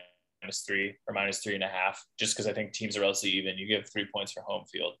Saints -3 or -3.5, just because I think teams are relatively even. You give 3 points for home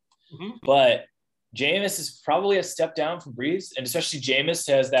field. Mm-hmm. But Jameis is probably a step down from Brees, and especially Jameis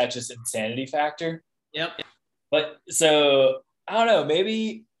has that just insanity factor. Yep. But so I don't know,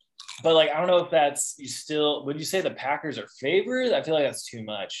 maybe, but like I don't know if that's would you say the Packers are favored? I feel like that's too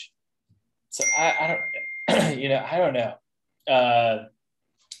much. So I don't I don't know.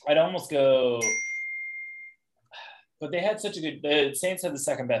 I'd almost go, but they had the Saints had the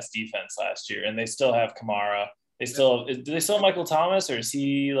second best defense last year, and they still have Kamara. Do they still have Michael Thomas, or is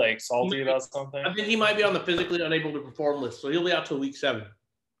he like salty about something? I think he might be on the physically unable to perform list, so he'll be out till week 7.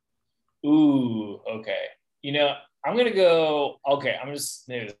 Ooh, okay. I'm gonna go. Okay,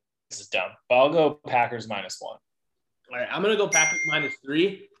 maybe this is dumb, but I'll go Packers -1. All right, I'm gonna go Packers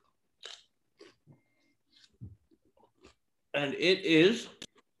 -3, and it is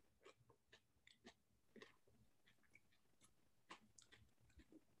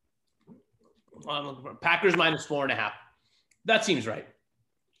I'm looking for Packers -4.5. That seems right.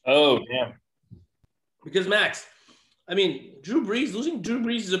 Oh, damn. Because Max, I mean, losing Drew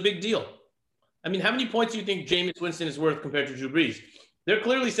Brees is a big deal. I mean, how many points do you think Jameis Winston is worth compared to Drew Brees? They're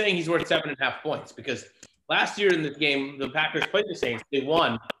clearly saying he's worth 7.5 points, because last year in this game, the Packers played the Saints. They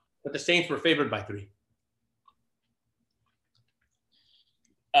won, but the Saints were favored by 3.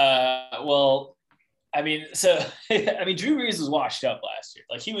 Well, I mean, Drew Brees was washed up last year.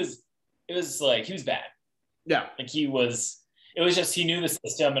 Like he was bad. Yeah. Like it was just, he knew the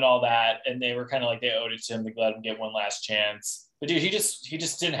system and all that. And they were kind of like, they owed it to him to let him get one last chance. But dude, he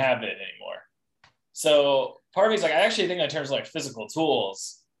just didn't have it anymore. So part of me is like, I actually think in terms of like physical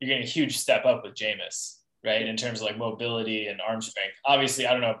tools, you're getting a huge step up with Jameis, right? In terms of like mobility and arm strength. Obviously,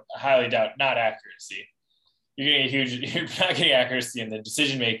 I don't know, highly doubt not accuracy. You're not getting accuracy in the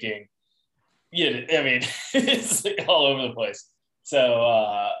decision-making. Yeah, I mean, it's like all over the place.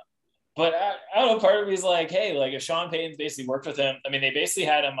 So, but I don't know, part of me is like, hey, like if Sean Payton's basically worked with him, I mean, they basically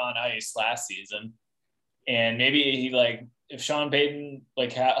had him on ice last season, and maybe he like, if Sean Payton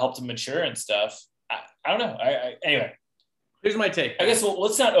like helped him mature and stuff, I don't know. Anyway, here's my take. I guess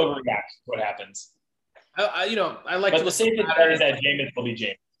let's not overreact to what happens. I like but to the same thing is that Jameis will be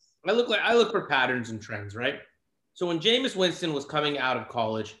Jameis. I look for patterns and trends, right? So when Jameis Winston was coming out of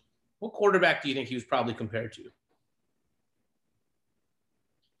college, what quarterback do you think he was probably compared to?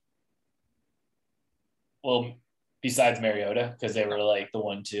 Well, besides Mariota, because they were like the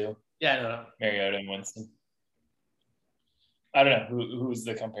 1-2. Yeah, no. Mariota and Winston. I don't know who's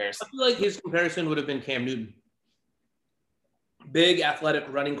the comparison. I feel like his comparison would have been Cam Newton. Big, athletic,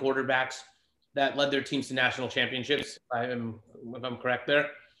 running quarterbacks that led their teams to national championships. If I'm correct there.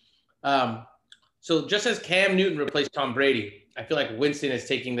 So just as Cam Newton replaced Tom Brady, I feel like Winston is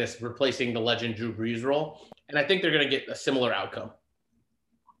taking this, replacing the legend Drew Brees role, and I think they're going to get a similar outcome.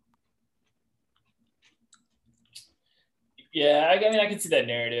 Yeah, I mean, I can see that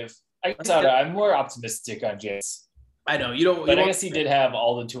narrative. I'm more optimistic on James. I know you don't, but I guess he did have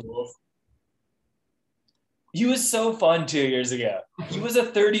all the tools. He was so fun 2 years ago. He was a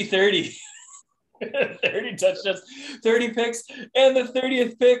 30-30. 30 touchdowns, 30 picks, and the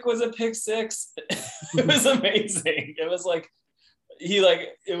 30th pick was a pick 6. It was amazing. It was like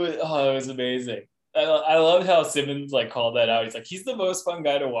it was amazing. I love how Simmons like called that out. He's like, he's the most fun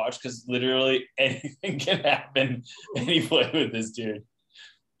guy to watch because literally anything can happen any play with this dude.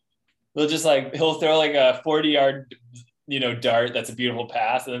 He'll throw like a 40-yard dart that's a beautiful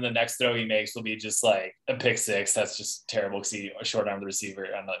pass, and then the next throw he makes will be just like a pick 6 that's just terrible because he short arm the receiver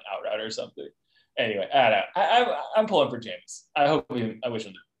on an out route or something. Anyway, I don't know. I'm pulling for James. I wish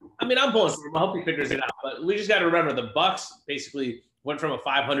him to. I mean, I'm pulling for him. I hope he figures it out. But we just got to remember the Bucks basically went from a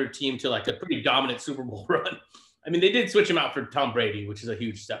 500 team to like a pretty dominant Super Bowl run. I mean, they did switch him out for Tom Brady, which is a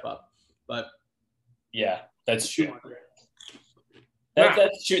huge step up. But yeah, that's true.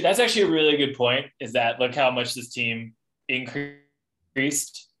 That's true. That's actually a really good point. Is that look how much this team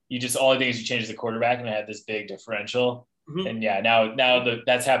increased? All I think is you change the quarterback, and I had this big differential. Mm-hmm. And yeah, now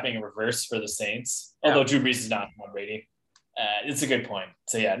that's happening in reverse for the Saints. Although Drew Brees is not Tom Brady. It's a good point.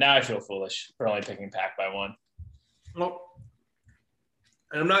 So yeah, now I feel foolish for only picking Pack by one. Well,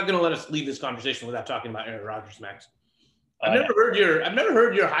 and I'm not going to let us leave this conversation without talking about Aaron Rodgers, Max. I've never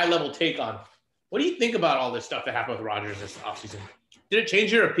heard your high level take on what do you think about all this stuff that happened with Rodgers this offseason? Did it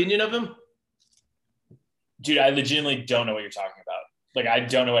change your opinion of him? Dude, I legitimately don't know what you're talking about. Like, I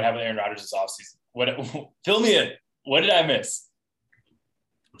don't know what happened to Aaron Rodgers this offseason. Fill me in. What did I miss?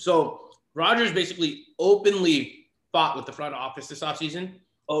 So Rodgers basically openly fought with the front office this offseason.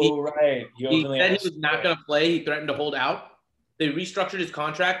 Right. He said he was not going to play. He threatened to hold out. They restructured his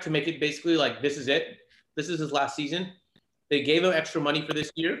contract to make it basically like, this is it. This is his last season. They gave him extra money for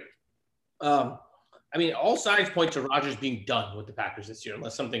this year. I mean, all signs point to Rodgers being done with the Packers this year,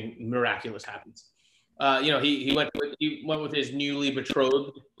 unless something miraculous happens. He went with his newly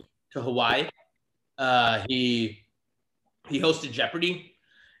betrothed to Hawaii. He hosted Jeopardy.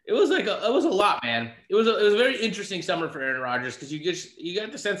 It was a lot, man. It was a very interesting summer for Aaron Rodgers because you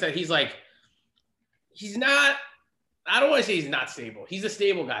get the sense that he's not. I don't want to say he's not stable. He's a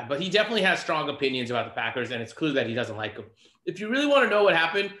stable guy, but he definitely has strong opinions about the Packers, and it's clear that he doesn't like them. If you really want to know what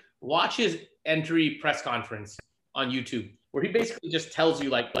happened, watch his entry press conference on YouTube, where he basically just tells you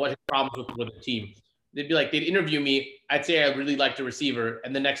like what his problems with the team. They'd interview me. I'd say I really liked a receiver,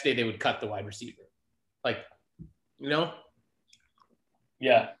 and the next day they would cut the wide receiver.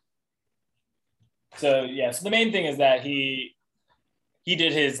 Yeah. So the main thing is that he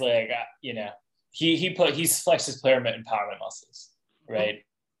did his he's flexed his player empowerment muscles, right?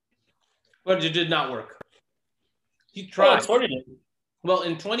 But it did not work. He tried. Oh, Well,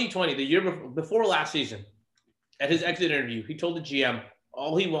 in 2020, the year before last season, at his exit interview, he told the GM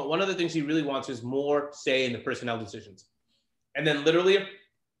one of the things he really wants is more say in the personnel decisions. And then literally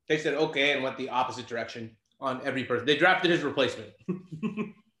they said, okay, and went the opposite direction on every person. They drafted his replacement.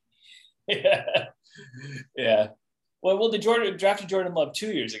 Yeah. Well, they drafted Jordan Love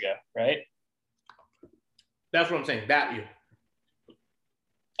 2 years ago, right? That's what I'm saying, that year.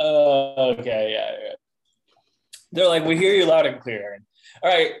 Okay, yeah. They're like, we hear you loud and clear, Aaron. All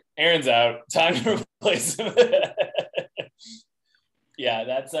right, Aaron's out. Time to replace him. Yeah,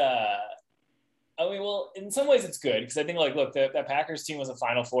 that's in some ways it's good because I think that Packers team was a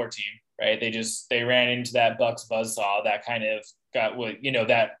Final Four team, right? They ran into that Bucks buzzsaw that kind of got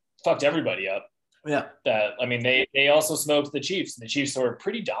that fucked everybody up. Yeah. They also smoked the Chiefs, and the Chiefs were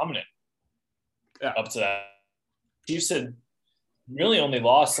pretty dominant up to that. Chiefs had really only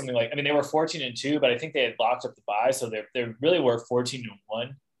lost something they were 14-2, but I think they had locked up the bye, so they really were 14-1.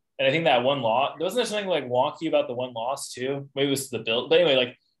 And I think that one loss, wasn't there something wonky about the one loss too? Maybe it was the Bills. But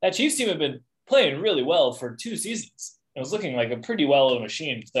anyway, that Chiefs team had been playing really well for 2 seasons. It was looking like a pretty well-oiled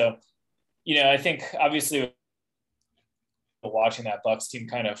machine. So, I think obviously watching that Bucks team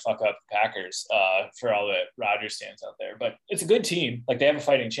kind of fuck up the Packers for all the Rodgers fans out there. But it's a good team. They have a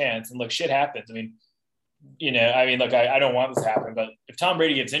fighting chance. And look, shit happens. I don't want this to happen, but if Tom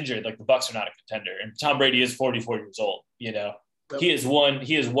Brady gets injured, the Bucks are not a contender. And Tom Brady is 44 years old, Yep. He is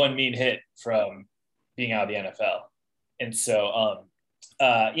one mean hit from being out of the NFL. And so,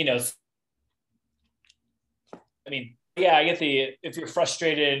 I get if you're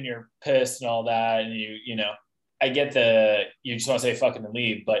frustrated and you're pissed and all that, and I get you just want to say fucking the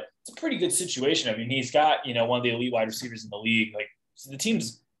league, but it's a pretty good situation. He's got, one of the elite wide receivers in the league. So the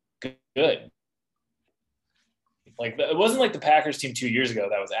team's good. It wasn't like the Packers team 2 years ago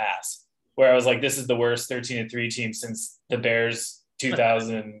that was ass, where I was like, this is the worst 13-3 team since the Bears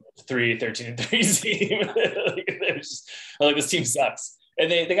 2003 13-3 team. They're just this team sucks,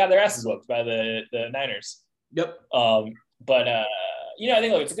 and they got their asses whooped by the Niners. Yep. I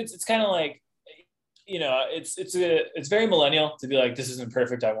think it's kind of it's very millennial to be like, this isn't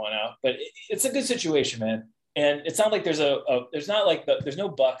perfect, I want out, but it's a good situation, man. And it's not like there's no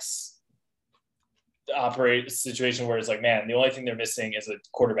Bucks operate a situation where it's man, the only thing they're missing is a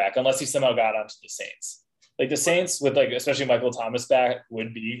quarterback, unless he somehow got onto the Saints. The Saints with especially Michael Thomas back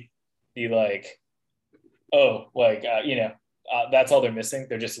would be that's all they're missing.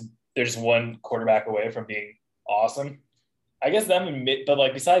 They're just one quarterback away from being awesome. I guess them,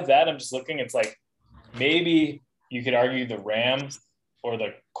 but besides that, I'm just looking. It's maybe you could argue the Rams or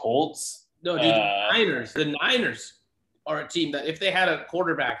the Colts. No, dude, the Niners. The Niners are a team that if they had a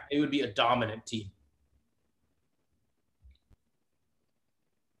quarterback, they would be a dominant team.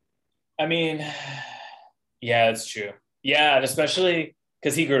 Yeah, that's true. Yeah, and especially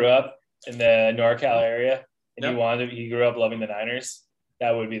because he grew up in the NorCal area, and he grew up loving the Niners.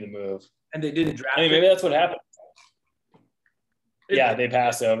 That would be the move. And they didn't draft him. Maybe that's what happened. They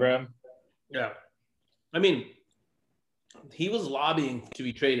passed over him. Yeah. He was lobbying to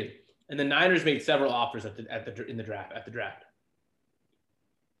be traded. And the Niners made several offers in the draft.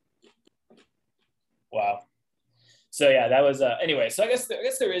 Wow. So yeah, that was anyway. So I guess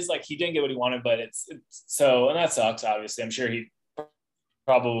there is like he didn't get what he wanted, but it's so, and that sucks. Obviously, I'm sure he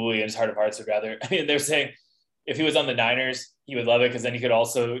probably in his heart of hearts would rather. I mean, they're saying if he was on the Niners, he would love it because then he could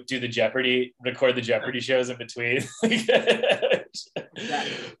also do record the Jeopardy shows in between. I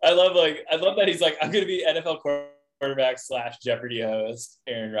love that he's like, I'm gonna be NFL quarterback / Jeopardy host,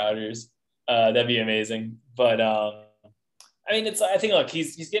 Aaron Rodgers. That'd be amazing. But I mean, I think look,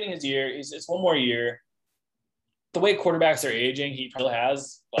 he's getting his year. It's one more year. The way quarterbacks are aging, he probably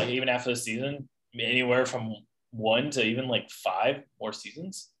has, like, even after the season, anywhere from 1 to even like 5 more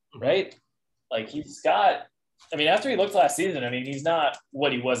seasons, right? Like he's got, I mean, after he looked last season, I mean, he's not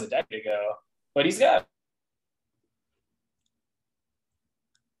what he was a decade ago, but he's got.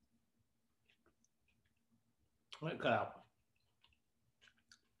 Cut out.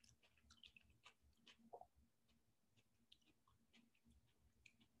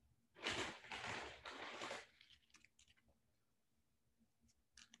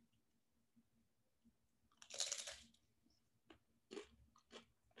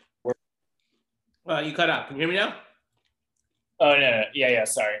 You cut out. Can you hear me now? Oh, no. Yeah.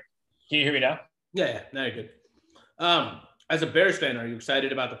 Sorry. Can you hear me now? Yeah. Now you're good. As a Bears fan, are you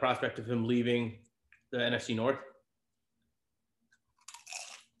excited about the prospect of him leaving the NFC North?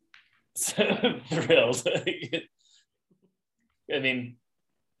 Thrilled. I mean,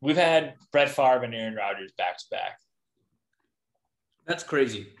 we've had Brett Favre and Aaron Rodgers back to back. That's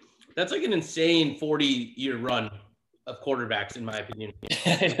crazy. That's like an insane 40-year run of quarterbacks, in my opinion.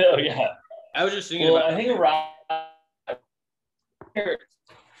 I know, yeah. I was just thinking about. I think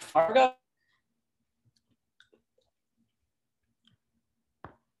Fargo.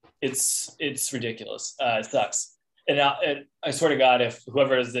 It's ridiculous. It sucks. And I swear to God, if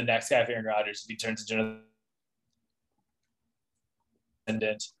whoever is the next guy for Aaron Rodgers, if he turns into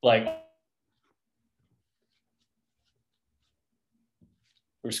like,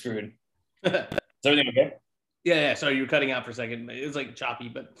 we're screwed. Is everything okay? Yeah. Sorry, you were cutting out for a second. It was like choppy,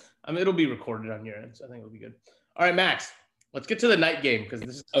 but it'll be recorded on your end, so I think it'll be good. All right, Max, let's get to the night game because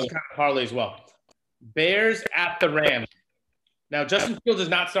this is kind of parlay as well. Bears at the Rams. Now, Justin Fields is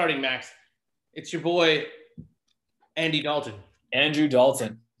not starting, Max. It's your boy, Andy Dalton. Andrew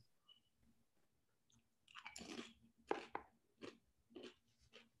Dalton.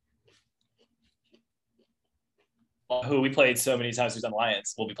 Who we played so many times who's on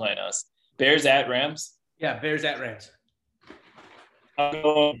Lions will be playing us. Bears at Rams. Yeah, Bears at Rams.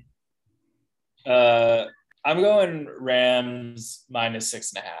 I'm going Rams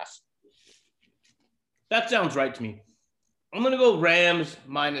 -6.5. That sounds right to me. I'm going to go Rams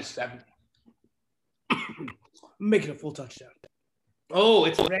 -7. Make it a full touchdown. Oh,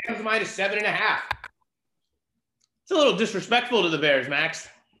 it's Rams -7.5. It's a little disrespectful to the Bears, Max.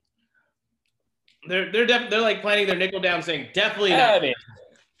 They're like planning their nickel down, saying definitely not. I mean,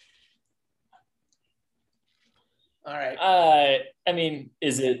 all right. I mean,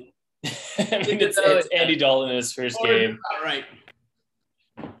 is it? I mean, it's Andy Dalton in his first game. About right.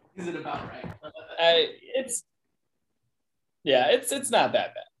 Is it about right? It's not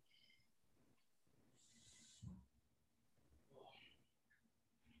that bad.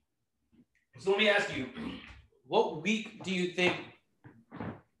 So let me ask you, what week do you think?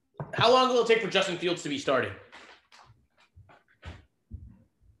 How long will it take for Justin Fields to be starting?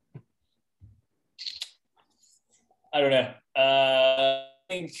 I don't know. I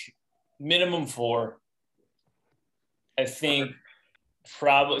think minimum 4. I think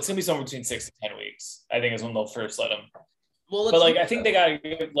probably it's gonna be somewhere between 6 to 10 weeks. I think is when they'll first let him. Well, but I think they gotta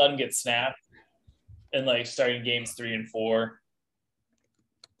let him get snapped and like starting games 3 and 4,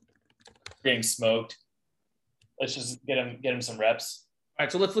 getting smoked. Let's just get him some reps. All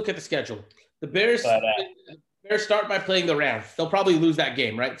right, so let's look at the schedule. The Bears start by playing the Rams. They'll probably lose that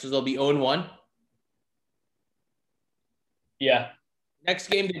game, right? So they'll be 0-1. Yeah. Next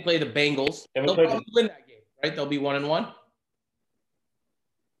game, they play the Bengals. They'll probably win that game, right? They'll be 1-1.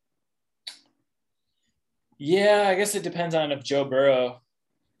 Yeah, I guess it depends on if Joe Burrow.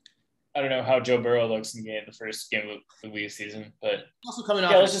 I don't know how Joe Burrow looks in the first game of the league season, but also coming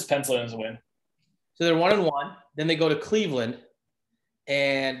off. Yeah, let's just pencil it as a win. So they're 1-1. Then they go to Cleveland,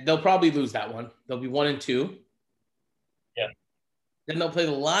 and they'll probably lose that one. They'll be 1-2. Yeah. Then they'll play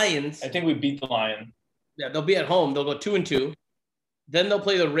the Lions. I think we beat the Lions. Yeah, they'll be at home. They'll go 2-2. Then they'll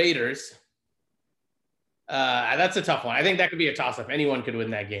play the Raiders. That's a tough one. I think that could be a toss-up. Anyone could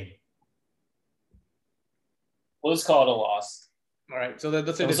win that game. We'll just call it a loss. All right. So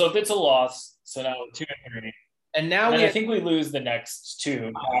let's say so if it's a loss, so now 2-3. And now I think we lose the next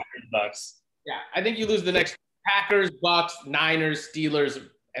two, Packers, Bucks. Yeah, I think you lose the next Packers, Bucks, Niners, Steelers,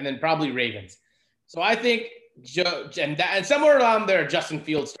 and then probably Ravens. So I think and somewhere around there, Justin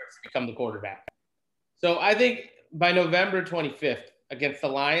Fields starts to become the quarterback. So I think by November 25th against the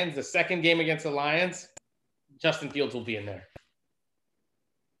Lions, the second game against the Lions, Justin Fields will be in there.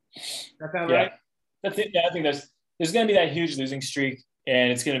 That sound right? That's it. Yeah, I think there's going to be that huge losing streak,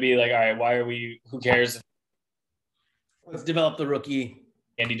 and it's going to be like, all right, why are we? Who cares? Let's develop the rookie.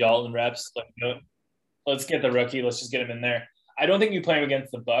 Andy Dalton reps. Let's get the rookie. Let's just get him in there. I don't think you play him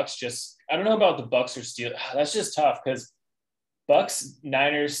against the Bucks. I don't know about the Bucks or Steelers. That's just tough because Bucks,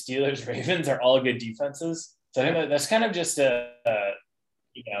 Niners, Steelers, Ravens are all good defenses. So I think that's kind of just a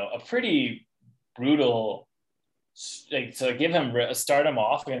pretty brutal. To give him start him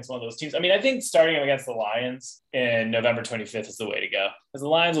off against one of those teams. I mean, I think starting him against the Lions in November 25th is the way to go because the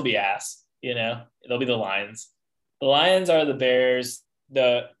Lions will be ass. They'll be the Lions. The Lions are the Bears.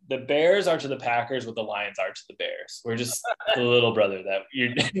 The Bears are to the Packers what the Lions are to the Bears. We're just the little brother that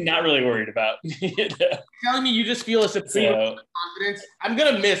you're not really worried about. Telling me you just feel a supreme confidence. I'm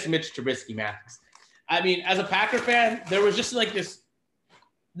gonna miss Mitch Trubisky, Max. I mean, as a Packer fan, there was just like this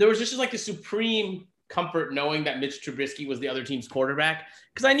supreme comfort knowing that Mitch Trubisky was the other team's quarterback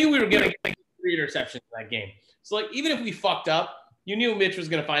because I knew we were gonna get 3 interceptions in that game. So like even if we fucked up, you knew Mitch was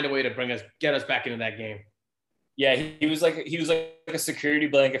gonna find a way to get us back into that game. Yeah, he was like a security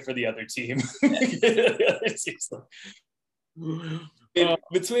blanket for the other team.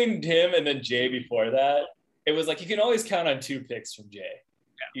 Between him and then Jay before that, it was like you can always count on 2 picks from Jay.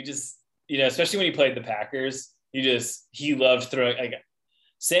 Yeah. You just, especially when he played the Packers, he loved throwing like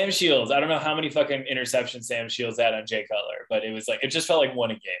Sam Shields. I don't know how many fucking interceptions Sam Shields had on Jay Cutler, but it was like it just felt like one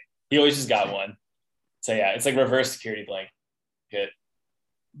a game. He always just got one. So yeah, it's like reverse security blanket.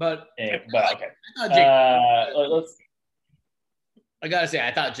 But okay. I gotta say,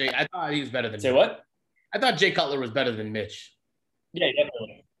 I thought he was better than. Say what? I thought Jay Cutler was better than Mitch. Yeah,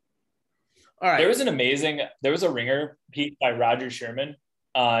 definitely. All right. There was a ringer piece by Roger Sherman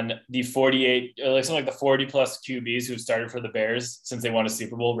on the 48, like something like the 40 plus QBs who started for the Bears since they won a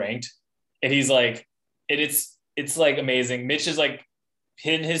Super Bowl ranked, and he's like, it's like amazing. Mitch is like,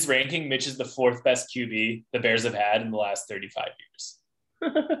 in his ranking, Mitch is the 4th best QB the Bears have had in the last 35 years.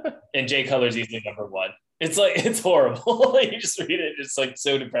 And Jay Cutler's easily number 1. It's like, it's horrible. You just read it, it's like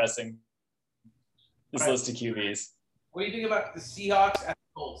so depressing. This list of QBs. What do you think about the Seahawks at the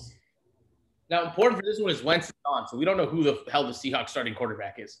Colts? Now, important for this one is Wentz is on, so we don't know who the hell the Seahawks starting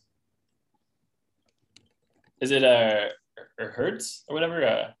quarterback is. Is it Hurts or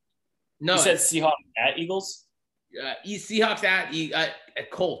whatever? No. You said Seahawks at Eagles? Seahawks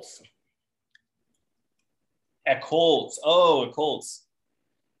at Colts. At Colts. Oh, at Colts.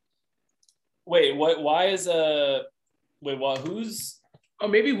 Wait, what? Why is who's? Oh,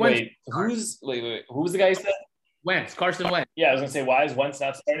 maybe Wentz. Who's the guy you said? Wentz, Carson Wentz. Yeah, I was gonna say, why is Wentz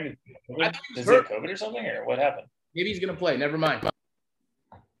not starting? Is it COVID or something, or what happened? Maybe he's gonna play. Never mind.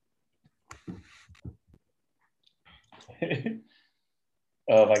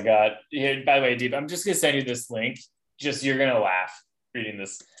 Oh my God! Yeah, by the way, Deep, I'm just gonna send you this link. You're gonna laugh reading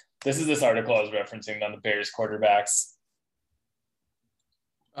this. This is this article I was referencing on the Bears quarterbacks.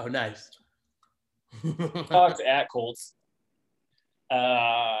 Oh, nice. Talked at Colts.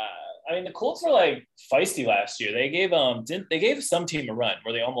 I mean, the Colts were like feisty last year. They gave some team a run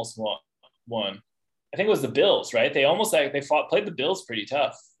where they almost won. I think it was the Bills, right? They almost played the Bills pretty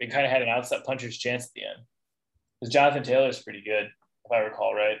tough. They kind of had an outside puncher's chance at the end. Because Jonathan Taylor's pretty good, if I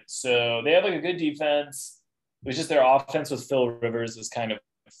recall right. So they have like a good defense. It was just their offense with Phil Rivers was kind of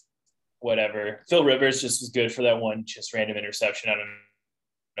whatever. Phil Rivers just was good for that one just random interception out of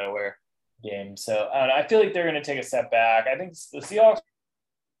nowhere game. So I feel like they're going to take a step back. I think the Seahawks,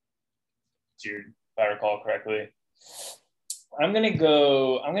 if I recall correctly, I'm going to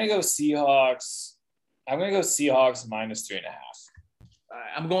go Seahawks. I'm going to go Seahawks -3.5.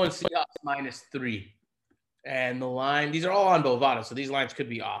 I'm going Seahawks -3. And the line, these are all on Bovada, so these lines could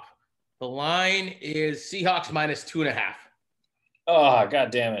be off. The line is Seahawks -2.5. Oh,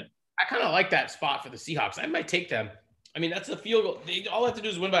 God damn it. I kind of like that spot for the Seahawks. I might take them. I mean, that's a field goal. All they have to do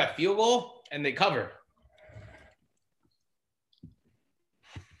is win by a field goal, and they cover.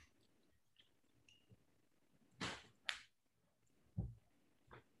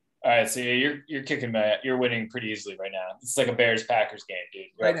 All right, so you're kicking my. You're winning pretty easily right now. It's like a Bears-Packers game, dude.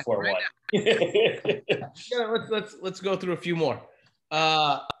 We're at 4-1. Yeah, let's go through a few more.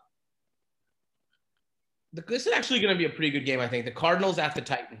 This is actually going to be a pretty good game, I think. The Cardinals at the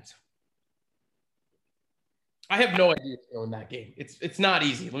Titans. I have no idea who's going in that game. It's not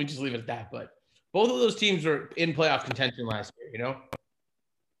easy. Let me just leave it at that. But Both of those teams were in playoff contention last year, you know?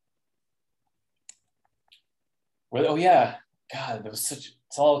 Well, oh yeah, God, that was such.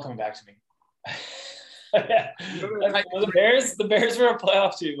 It's all coming back to me. Yeah. Well, the Bears were a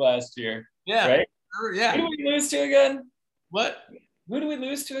playoff team last year. Yeah. Right? Yeah. Who did we lose to again? What? Who did we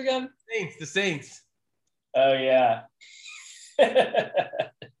lose to again? The Saints. Oh yeah.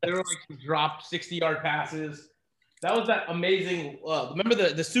 They were like dropped 60-yard passes. That was that amazing. Remember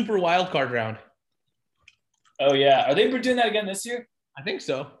the super wild card round? Oh yeah. Are they doing that again this year? I think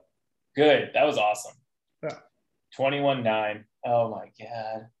so. Good. That was awesome. Yeah. 21-9. Oh my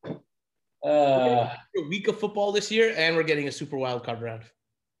God. A week of football this year, and we're getting a super wild card round.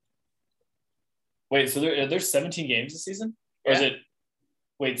 Wait, so there's 17 games this season? Or is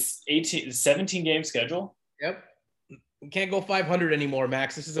it 17 game schedule? Yep. We can't go 500 anymore,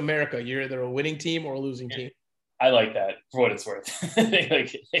 Max. This is America. You're either a winning team or a losing team. I like that for what it's worth.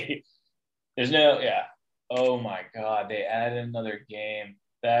 There's no, yeah. Oh my God, they added another game.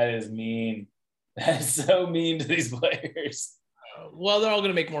 That is mean. That is so mean to these players. Well, they're all going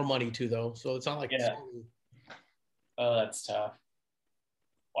to make more money too, though. So it's not like Oh, that's tough.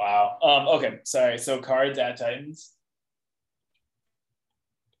 Wow. Okay. Sorry. So Cards at Titans.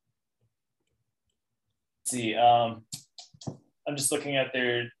 Let's see. I'm just looking at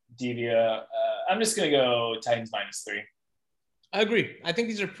their DVIA. I'm just gonna go Titans -3. I agree. I think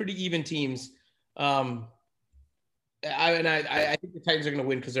these are pretty even teams. I think the Titans are going to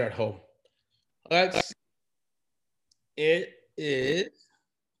win because they're at home. It is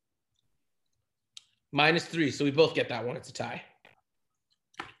 -3, so we both get that one. It's a tie.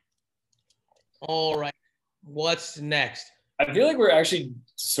 All right. What's next? I feel like we're actually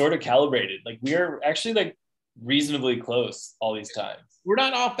sort of calibrated. Like we are actually like reasonably close all these times. We're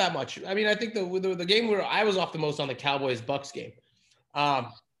not off that much. I mean, I think the game where I was off the most on the Cowboys-Bucks game.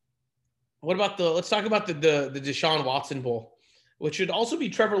 What about let's talk about the Deshaun Watson Bowl, which should also be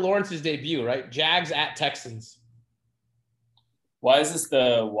Trevor Lawrence's debut, right? Jags at Texans. Why is this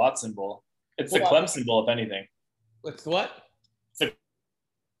the Watson Bowl? It's the Clemson Bowl, if anything. It's what? It's the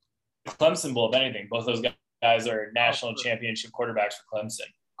Clemson Bowl, if anything. Both those guys are national championship quarterbacks for Clemson.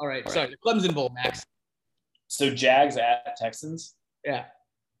 All right. Sorry, the Clemson Bowl, Max. So Jags at Texans? Yeah.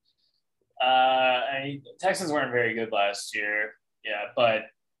 Texans weren't very good last year. Yeah, but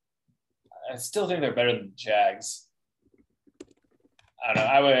I still think they're better than the Jags. I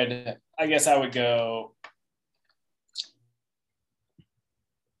don't know. I guess I would go.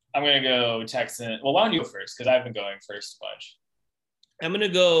 I'm going to go Texan. Well, why don't you go first? Because I've been going first a bunch. I'm going to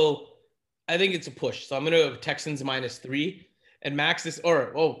go. I think it's a push. So I'm going to go Texans -3. And Max is,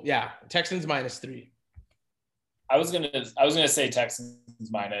 Texans -3. I was gonna say Texans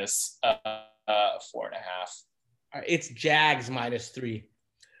 -4.5. All right, it's Jags -3.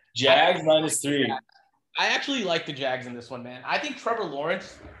 Jags -3. I actually like the Jags in this one, man. I think Trevor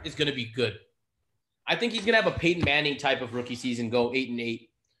Lawrence is going to be good. I think he's going to have a Peyton Manning type of rookie season, go 8-8.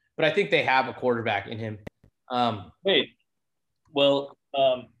 But I think they have a quarterback in him.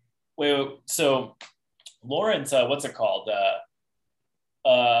 So Lawrence, what's it called?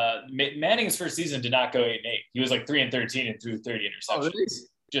 Manning's first season did not go 8-8. He was like 3-13 and threw 30 interceptions.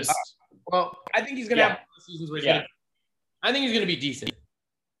 I think he's going to have seasons where I think he's going to be decent.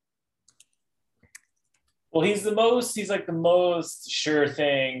 Well, he's like the most sure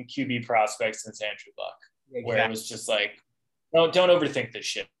thing QB prospect since Andrew Luck, where it was just like, no, don't overthink this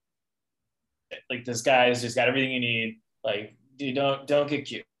shit. Like this guy's just got everything you need. Like, dude, don't get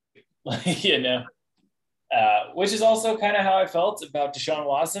cute. Like, you know. Which is also kind of how I felt about Deshaun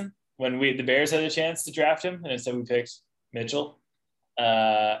Watson when the Bears had a chance to draft him, and instead we picked Mitchell.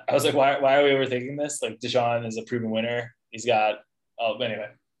 I was like, why are we overthinking this? Like Deshaun is a proven winner. He's got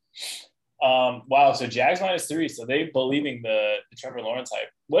anyway. Wow, so Jags -3, so they believing the Trevor Lawrence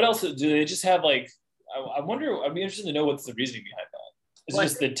hype. What else do they just have? Like, I wonder. I'd be interested to know what's the reasoning behind that. Is it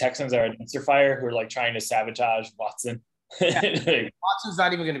just the Texans are a dumpster fire who are like trying to sabotage Watson? Yeah. Watson's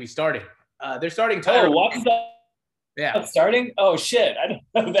not even going to be starting. They're starting Tyler. Oh, Watson's not starting? Oh shit! I didn't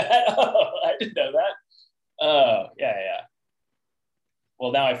know that. Oh, I didn't know that. Oh yeah.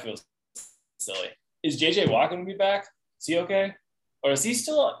 Well, now I feel silly. Is JJ Watt going to be back? Is he okay? Or is he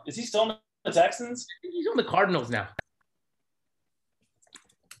still in the Texans? I think he's on the Cardinals now.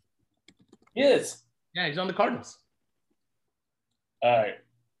 He is. Yeah, he's on the Cardinals. All right.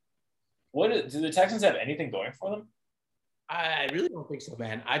 Do the Texans have anything going for them? I really don't think so,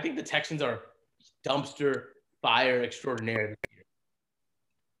 man. I think the Texans are dumpster fire extraordinaire.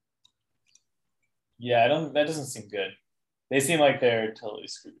 Yeah, that doesn't seem good. They seem like they're totally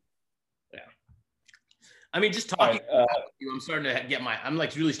screwed. Yeah. I mean, just All talking right, about you, I'm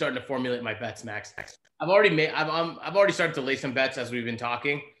like really starting to formulate my bets, Max. I've already started to lay some bets as we've been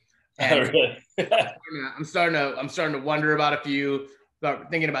talking. And really? I'm starting to wonder about a few, about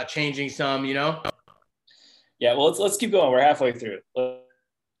thinking about changing some, Yeah, well, let's keep going. We're halfway through. All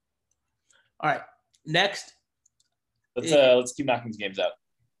right. Next, Let's keep knocking these games out.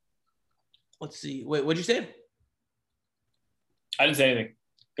 let's see. Wait, what'd you say? I didn't say anything.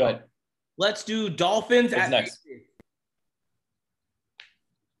 Go ahead. Let's do Dolphins What's at next? Patriots.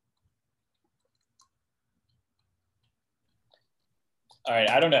 All right,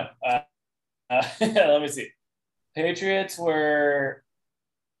 I don't know. Let me see. Patriots were.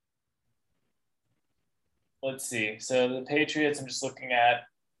 Let's see. So the Patriots, I'm just looking at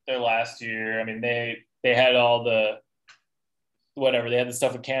their last year. I mean, they had all the whatever. They had the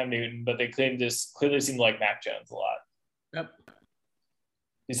stuff with Cam Newton, but they clearly seemed like Mac Jones a lot. Yep.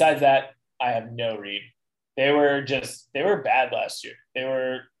 Besides that, I have no read. They were bad last year. They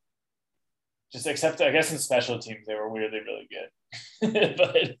were just, except I guess in special teams, they were weirdly really good.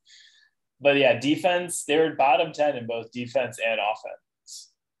 but yeah, defense, they were bottom 10 in both defense and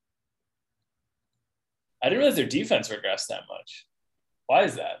offense. I didn't realize their defense regressed that much. Why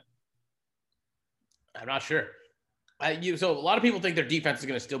is that? I'm not sure. So a lot of people think their defense is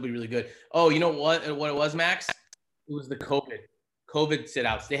going to still be really good. Oh, you know what it was, Max? It was the COVID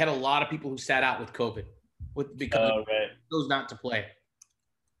sit-outs. They had a lot of people who sat out with COVID because right. chose not to play.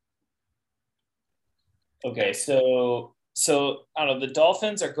 Okay, so I don't know. The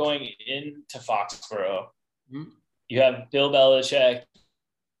Dolphins are going into Foxborough. Mm-hmm. You have Bill Belichick.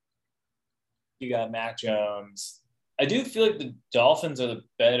 You got Mac Jones. I do feel like the Dolphins are the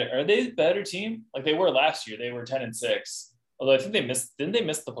better. Are they the better team? Like they were last year. They were 10-6. Although I think didn't they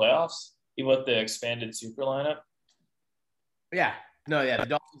miss the playoffs even with the expanded super lineup? Yeah. No, yeah. The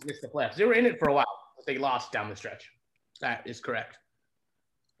Dolphins missed the playoffs. They were in it for a while, but they lost down the stretch. That is correct.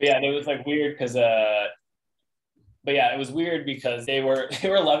 But yeah, it was like weird because but yeah, it was weird because they were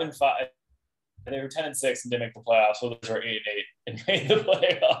 11-5. They were 10-6 and didn't make the playoffs. So those were 8-8 and made the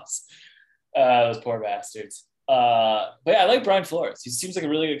playoffs. Those poor bastards. But yeah, I like Brian Flores. He seems like a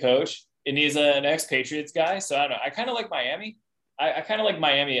really good coach, and he's an ex-Patriots guy. So I don't know. I kind of like Miami. I kind of like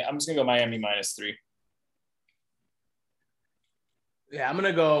Miami. I'm just gonna go Miami -3. Yeah, I'm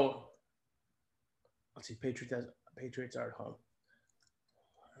gonna go. Let's see. Patriots are at home.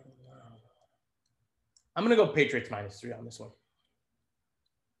 I'm gonna go Patriots -3 on this one,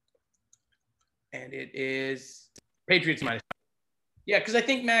 and it is Patriots -3. Yeah, because I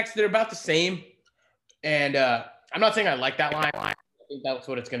think, Max, they're about the same. And I'm not saying I like that line. I think that's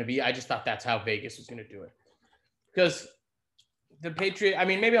what it's going to be. I just thought that's how Vegas was going to do it. Because the Patriots, I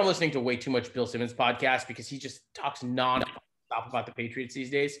mean, maybe I'm listening to way too much Bill Simmons podcast because he just talks non-stop about the Patriots these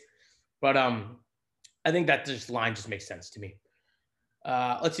days. But I think that line just makes sense to me.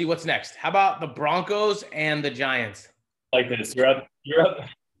 Let's see what's next. How about the Broncos and the Giants? Like this. You're up.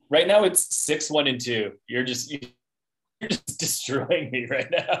 Right now it's 6-1-2. You're just destroying me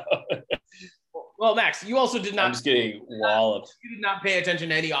right now. Well, Max, you also did not. I'm just getting walloped. You did not pay attention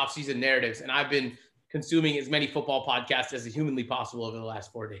to any offseason narratives, and I've been consuming as many football podcasts as humanly possible over the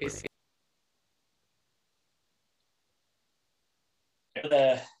last 4 days.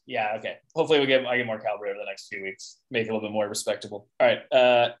 Yeah, okay. Hopefully I get more caliber over the next few weeks. Make it a little bit more respectable. All right.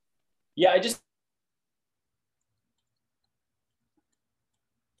 Yeah, everyone's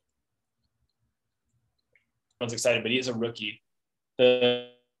excited, but he is a rookie.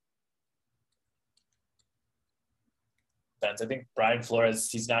 I think Brian Flores,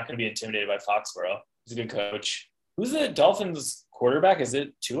 he's not going to be intimidated by Foxborough. He's a good coach. Who's the Dolphins quarterback? Is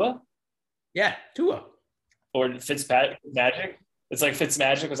it Tua? Yeah, Tua. Or Fitzmagic? It's like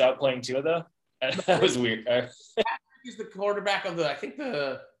Fitzmagic was out playing Tua, though. That was weird. He's the quarterback of I think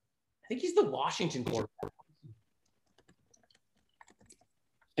he's the Washington quarterback.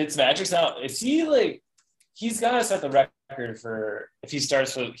 Fitzmagic's out. Is he like, he's got to set the record for if he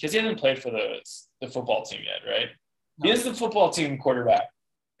starts for, because he hasn't played for the football team yet, right? He is the football team quarterback.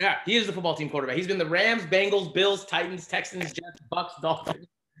 Yeah, he is the football team quarterback. He's been the Rams, Bengals, Bills, Titans, Texans, Jets, Bucks, Dolphins,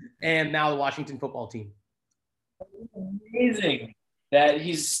 and now the Washington football team. Amazing that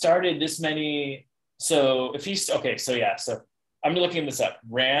he's started this many. So if he's okay, so I'm looking this up.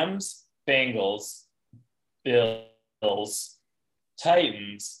 Rams, Bengals, Bills,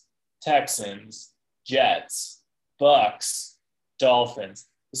 Titans, Texans, Jets, Bucks, Dolphins.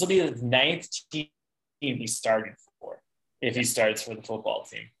 This will be the 9th team he started for if he starts for the football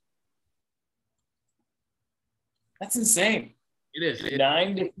team. That's insane. It is.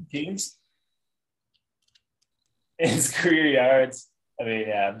 9 different teams. His career yards. I mean,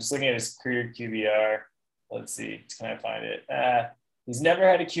 yeah, I'm just looking at his career QBR. Let's see. Can I find it? He's never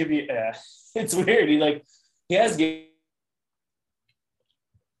had a QB. It's weird. He has games.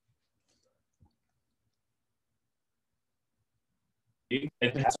 All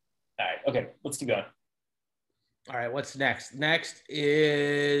right. Okay. Let's keep going. All right. What's next? Next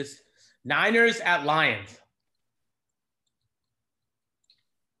is Niners at Lions.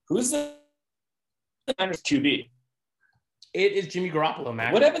 Who's the Niners QB? It is Jimmy Garoppolo,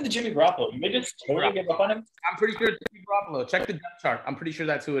 man. What happened to Jimmy Garoppolo? You just totally give up on him? I'm pretty sure it's Jimmy Garoppolo. Check the depth chart. I'm pretty sure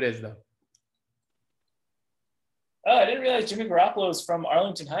that's who it is, though. Oh, I didn't realize Jimmy Garoppolo is from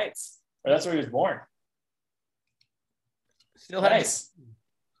Arlington Heights. Or that's where he was born. Still nice.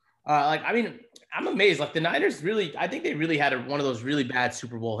 I'm amazed. Like, the Niners I think they really had one of those really bad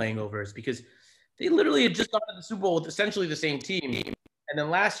Super Bowl hangovers because they literally had just gone to the Super Bowl with essentially the same team. And then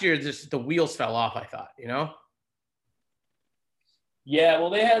last year, just the wheels fell off, I thought, Yeah, well,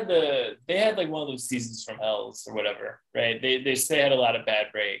 they had like one of those seasons from hells or whatever, right? They had a lot of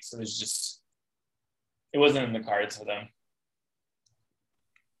bad breaks. It wasn't in the cards for them.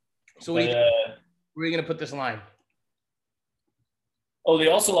 So where are you gonna put this line? Oh, they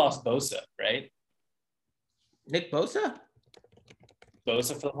also lost Bosa, right? Nick Bosa?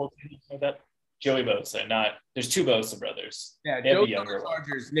 Bosa for the whole team like that? Joey Bosa, there's two Bosa brothers. Yeah, Joey's on the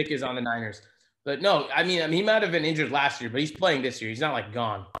Chargers. Nick is on the Niners. But no, I mean, he might have been injured last year, but he's playing this year. He's not like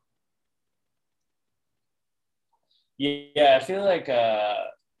gone. Yeah, I feel like I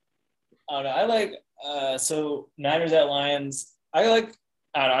don't know. I like so Niners at Lions. I don't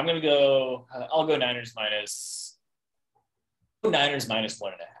know. I'll go Niners minus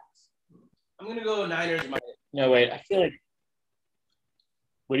 1.5. I'm gonna go Niners minus. No, wait. I feel like.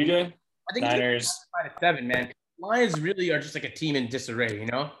 What are you doing? I think Niners minus 7, man. Lions really are just like a team in disarray,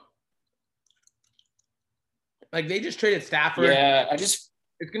 Like, they just traded Stafford. Yeah, it's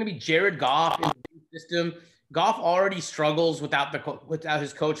gonna be Jared Goff in the system. Goff already struggles without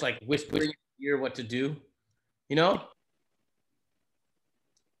his coach like whispering in his ear what to do.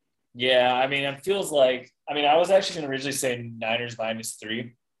 Yeah, I mean, it feels like. I mean, I was actually going to originally say Niners minus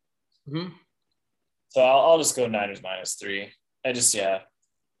 3. Mm-hmm. So I'll just go Niners minus 3. What'd you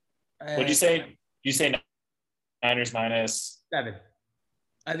say? You say Niners minus 7.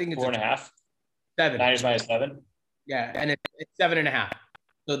 I think it's 4.5. 7. Niners minus 7. Yeah, and it's 7.5.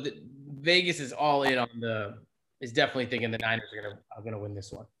 So Vegas is all in on is definitely thinking the Niners are gonna win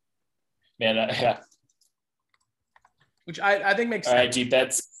this one. Man, yeah. Which I think makes sense. All right, Jeep,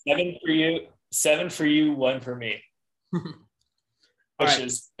 that's 7 for you. 7 for you, 1 for me.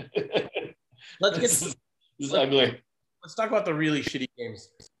 Pushes. Right. This is ugly. Let's talk about the really shitty games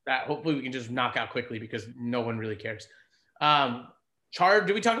that hopefully we can just knock out quickly because no one really cares.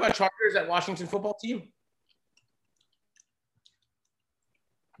 Do we talk about Chargers at Washington football team?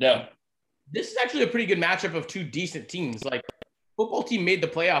 No. This is actually a pretty good matchup of two decent teams. Like, football team made the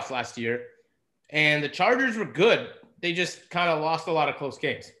playoffs last year, and the Chargers were good. They just kind of lost a lot of close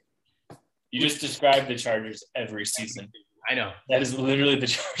games. You just described the Chargers every season. I know. That is literally the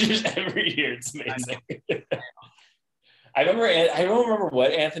Chargers every year. It's amazing. I don't remember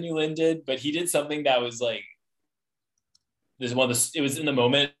what Anthony Lynn did, but he did something that was like, it was in the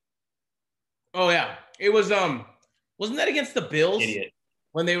moment. Oh yeah. It was, wasn't that against the Bills? Idiot.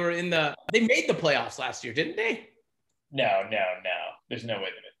 When they were they made the playoffs last year, didn't they? No. There's no way they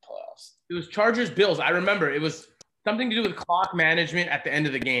made the playoffs. It was Chargers Bills. I remember it was something to do with clock management at the end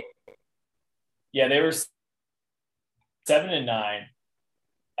of the game. Yeah, they were 7-9.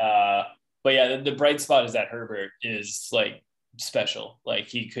 But yeah, the bright spot is that Herbert is like special. Like,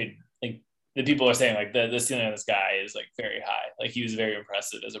 he could, like, the people are saying like the ceiling on this guy is like very high. Like, he was very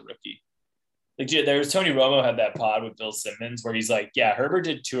impressive as a rookie. Like, there was Tony Romo had that pod with Bill Simmons where he's like, yeah, Herbert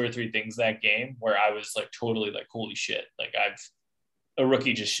did 2 or 3 things that game where I was like totally like, holy shit. Like, a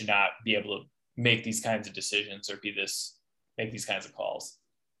rookie just should not be able to make these kinds of decisions or make these kinds of calls.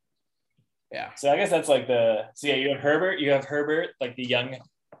 Yeah. So I guess that's like you have Herbert, like the young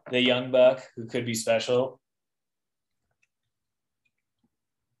buck who could be special.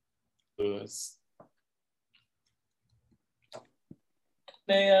 They were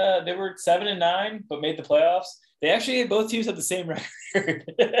 7-9, but made the playoffs. They actually both teams had the same record.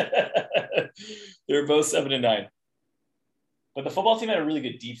 They were both 7-9. But the football team had a really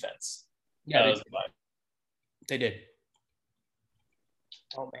good defense. Yeah, they did.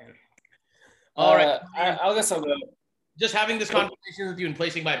 Oh man. All right. I guess I'll go. Just having this conversation with you and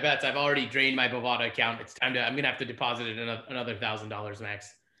placing my bets, I've already drained my Bovada account. It's time I'm gonna have to deposit it another $1,000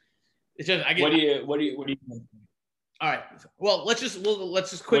 max. It's just What do you all right. Well, let's just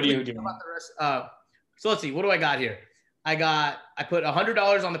quickly talk about the rest. So let's see. What do I got here? I put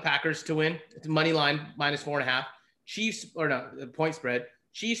 $100 on the Packers to win. It's money line -4.5. Chiefs the point spread.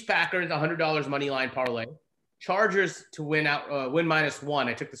 Chiefs Packers $100 money line parlay. Chargers to win -1.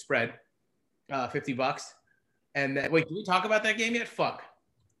 I took the spread, $50. And wait, did we talk about that game yet? Fuck.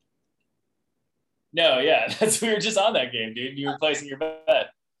 No, yeah, we were just on that game, dude. You were placing your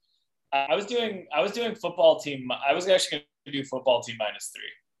bet. I was doing football team. I was actually going to do football team -3.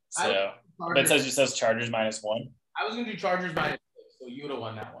 So, but it says Chargers -1. I was going to do Chargers -6, so you would have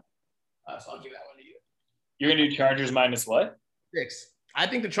won that one. So I'll give that one to you. You're going to do Chargers minus what? 6. I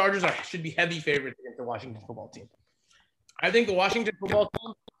think the Chargers should be heavy favorites against the Washington football team. I think the Washington football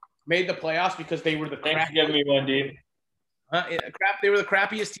team made the playoffs because they were the Thanks for giving me one, dude. They were the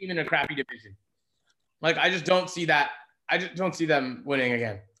crappiest team in a crappy division. Like, I just don't see that. I just don't see them winning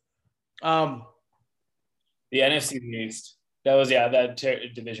again. The NFC East. That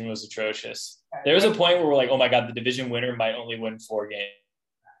division was atrocious. There was a point where we're like, oh my God, the division winner might only win 4 games.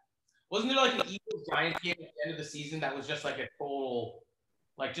 Wasn't there like an Eagles-Giants game at the end of the season that was just like a total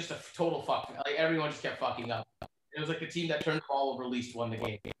fuck? Like, everyone just kept fucking up. It was like the team that turned the ball over least won the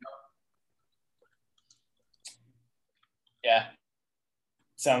game. You know? Yeah.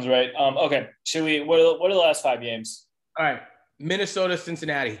 Sounds right. Okay. What are the last 5 games? All right. Minnesota,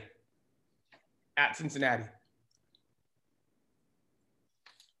 Cincinnati. At Cincinnati.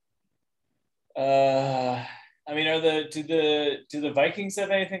 I mean, do the Vikings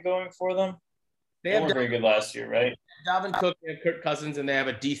have anything going for them? They were very good last year, right? Dalvin Cook, they have Kirk Cousins, and they have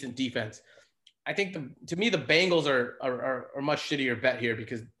a decent defense. I think to me the Bengals are a much shittier bet here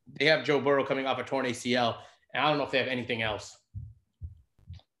because they have Joe Burrow coming off a torn ACL, and I don't know if they have anything else.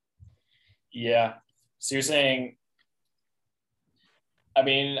 Yeah. So you're saying, I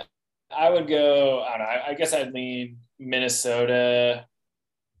mean, I would go, I don't know, I guess I'd lean Minnesota.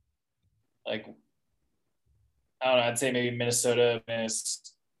 Like, I don't know, I'd say maybe Minnesota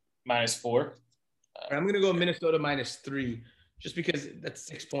 -4. I'm going to go Minnesota -3 just because that's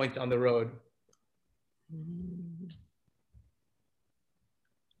 6 points on the road.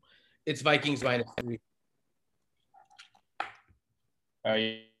 It's Vikings -3. All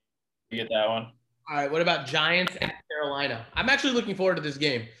right, you get that one. All right, what about Giants and Carolina? I'm actually looking forward to this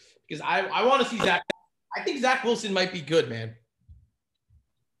game because I want to see Zach. I think Zach Wilson might be good, man.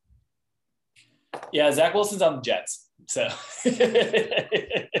 Yeah, Zach Wilson's on the Jets. So,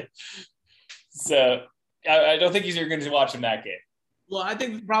 I don't think you're going to watch him that game. Well, I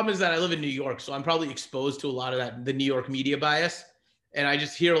think the problem is that I live in New York, so I'm probably exposed to a lot of the New York media bias. And I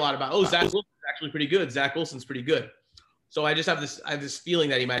just hear a lot about, Zach Wilson's actually pretty good. Zach Wilson's pretty good. So I just have this feeling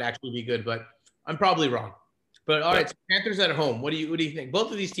that he might actually be good, but I'm probably wrong. But all right, so Panthers at home. What do you think?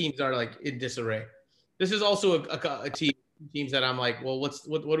 Both of these teams are like in disarray. This is also a teams that I'm like, well,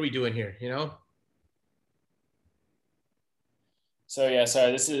 what are we doing here? You know? So yeah,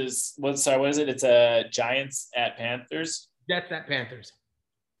 sorry. This is what is it? It's Giants at Panthers. Jets at Panthers.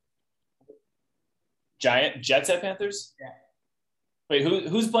 Jets at Panthers. Yeah. Wait,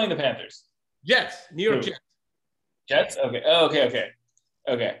 who's playing the Panthers? Jets. New York Jets. Jets. Okay. Oh, okay.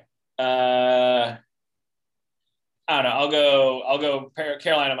 I don't know. I'll go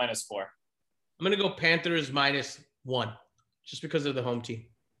Carolina -4. I'm gonna go Panthers -1, just because of the home team.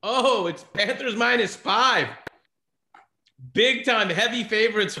 Oh, it's Panthers -5. Big time, heavy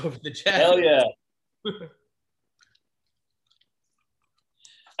favorites over the Jets. Hell yeah.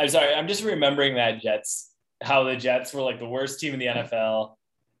 I'm sorry. I'm just remembering how the Jets were like the worst team in the NFL.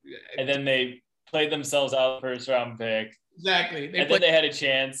 And then they played themselves out of the first round pick. Exactly. Then they had a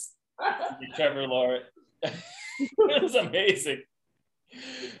chance to get Trevor Lawrence. It was amazing.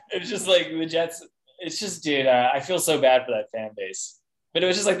 It's just like the Jets. It's just, dude, I feel so bad for that fan base. But it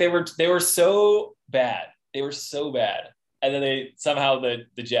was just like they were so bad. They were so bad. And then the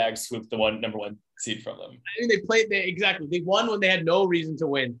Jags swooped the number 1 seed from them. I mean, they won when they had no reason to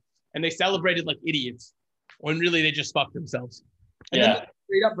win, and they celebrated like idiots when really they just fucked themselves. And then they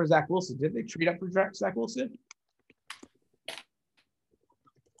trade up for Zach Wilson. Did they trade up for Zach Wilson?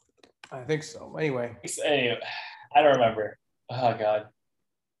 I think so. Anyway, I don't remember. Oh God.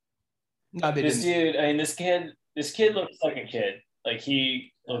 No, they this didn't. Dude. I mean, this kid looks like a kid. Like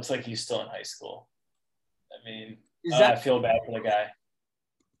he looks like he's still in high school. I mean. I feel bad for the guy.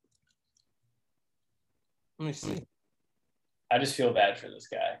 Let me see. I just feel bad for this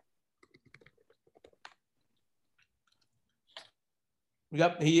guy.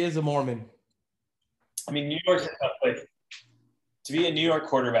 Yep, he is a Mormon. I mean, New York's a tough place. To be a New York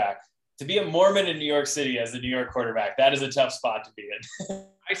quarterback, to be a Mormon in New York City as a New York quarterback, that is a tough spot to be in.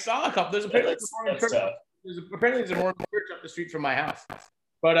 I saw a couple. There's apparently a Mormon church up the street from my house.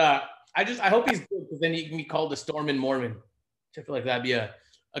 But I hope he's good because then he can be called the Stormin' Mormon. I feel like that'd be a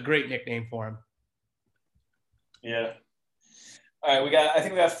great nickname for him. Yeah. All right, I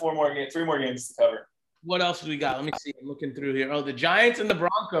think we got 3 more games to cover. What else do we got? Let me see. I'm looking through here. Oh, the Giants and the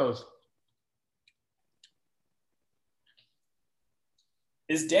Broncos.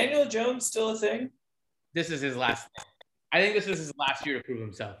 Is Daniel Jones still a thing? This is his last thing. I think this is his last year to prove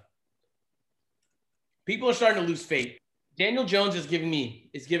himself. People are starting to lose faith. Daniel Jones is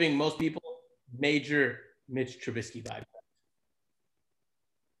giving most people major Mitch Trubisky vibes.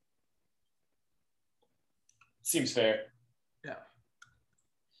 Seems fair. Yeah.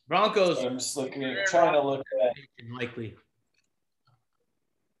 Broncos. So I'm just trying to look at likely.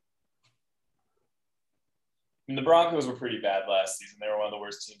 And the Broncos were pretty bad last season. They were one of the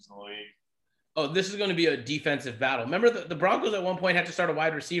worst teams in the league. Oh, this is going to be a defensive battle. Remember the Broncos at one point had to start a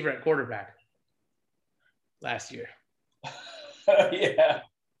wide receiver at quarterback last year. Yeah.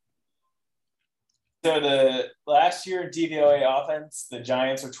 So the last year DVOA offense, the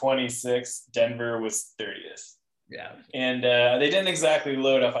Giants were 26th, Denver was 30th. Yeah. And they didn't exactly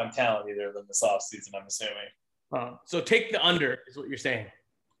load up on talent either of them this offseason, I'm assuming. So take the under is what you're saying.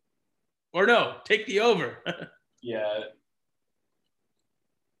 Or no, take the over. Yeah.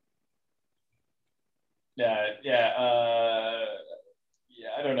 I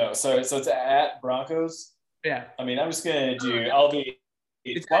don't know. So it's at Broncos. Yeah. I mean, I'm just gonna do. Why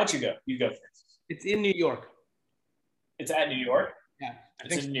don't you go? You go first. It's in New York. It's at New York. Yeah,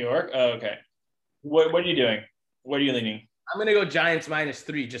 it's in New York. Oh, okay. What are you doing? What are you leaning? I'm gonna go Giants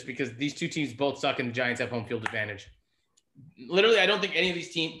 -3 just because these two teams both suck and the Giants have home field advantage. Literally, I don't think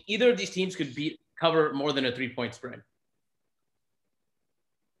either of these teams could cover more than a 3-point spread.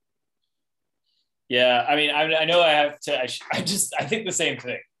 Yeah, I mean, I know I have to. I think the same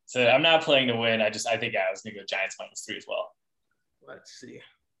thing. So I'm not playing to win. I think I was gonna go Giants -3 as well. Let's see.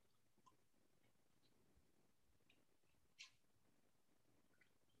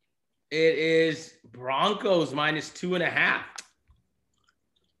 It is Broncos -2.5.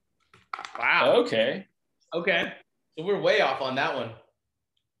 Wow. Okay. So we're way off on that one.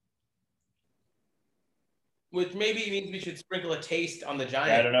 Which maybe means we should sprinkle a taste on the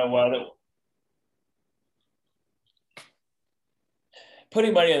Giants. Yeah, I don't know why.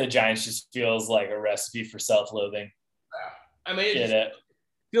 Putting money on the Giants just feels like a recipe for self-loathing. I mean, it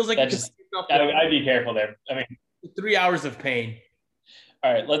feels like I'd be careful there. I mean, 3 hours of pain.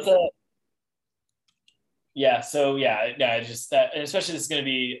 All right, let's. Just that, and especially this is going to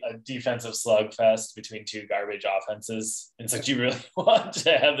be a defensive slugfest between two garbage offenses. And so you really want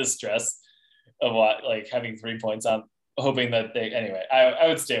to have the stress of having 3 points on, hoping that they. Anyway, I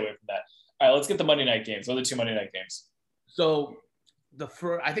would stay away from that. All right, let's get the Monday night games. What are the 2 Monday night games? So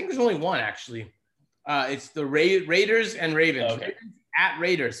I think there's only one actually. It's the Raiders and Ravens. Okay. Ravens at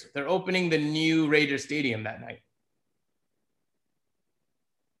Raiders. They're opening the new Raiders Stadium that night.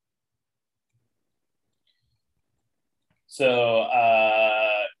 So,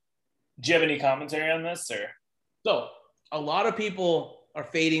 do you have any commentary on this, or? So, a lot of people are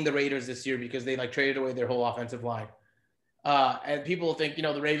fading the Raiders this year because they traded away their whole offensive line. And people think,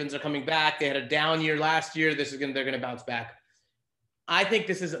 the Ravens are coming back. They had a down year last year. They're going to bounce back. I think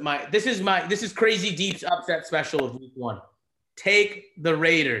this is Crazy Deep's upset special of week 1. Take the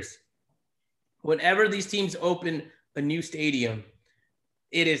Raiders. Whenever these teams open a new stadium,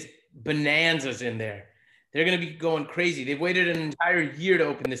 it is bonanzas in there. They're going to be going crazy. They've waited an entire year to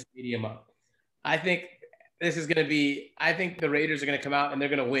open this stadium up. I think the Raiders are going to come out and they're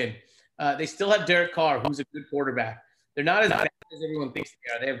going to win. They still have Derek Carr, who's a good quarterback. They're not as bad as everyone thinks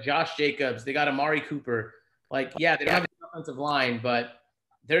they are. They have Josh Jacobs. They got Amari Cooper. They don't have an offensive line, but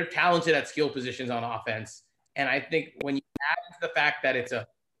they're talented at skill positions on offense. And I think when you add to the fact that it's a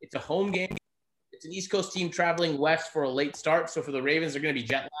home game, it's an East Coast team traveling west for a late start. So for the Ravens, they're going to be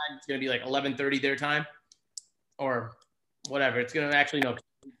jet lagged. It's going to be 11:30 their time or whatever. It's going to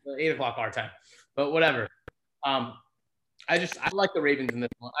 8 o'clock our time, but whatever. I like the Ravens in this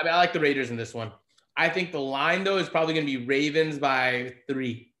one. I like the Raiders in this one. I think the line though is probably going to be Ravens by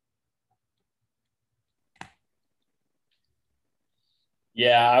 3.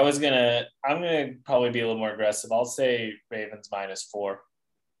 Yeah, I'm gonna probably be a little more aggressive. I'll say Ravens -4. All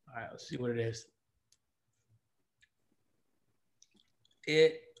right, let's see what it is.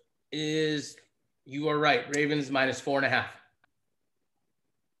 It is, you are right, Ravens -4.5.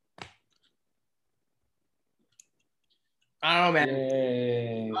 I don't know, man.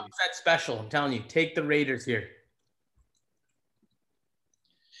 Yay. Upset special. I'm telling you, take the Raiders here.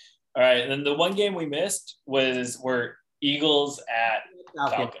 All right, and then the one game we missed were Eagles at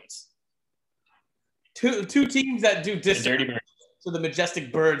Falcons. Two teams that do Dirty Birds. So the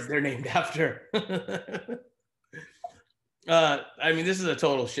majestic birds they're named after. I mean, this is a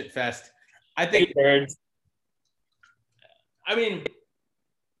total shit fest. I think birds. I mean,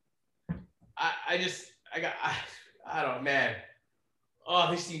 I don't know, man. Oh,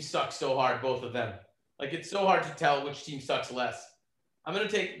 this team sucks so hard, both of them. Like, it's so hard to tell which team sucks less. I'm going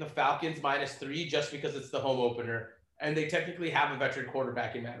to take the Falcons -3 just because it's the home opener, and they technically have a veteran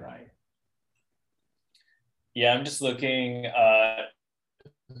quarterback in Matt Ryan. Yeah, I'm just looking.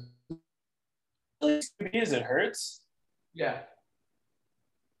 Is it Hurts? Yeah.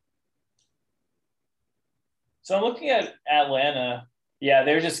 So I'm looking at Atlanta. Yeah,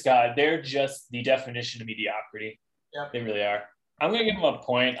 they're just the definition of mediocrity. Yeah, they really are. I'm gonna give them a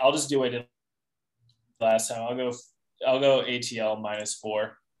point. I'll just do what I did last time. I'll go ATL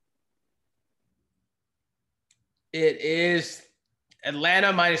 -4. It is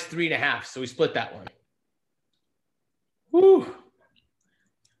Atlanta -3.5. So we split that one. Woo.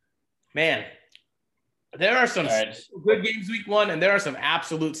 Man, there are some good games week 1, and there are some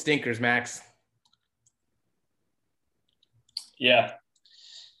absolute stinkers, Max. Yeah.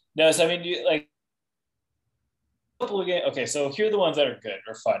 No, so I mean, like, a couple of games. Okay, so here are the ones that are good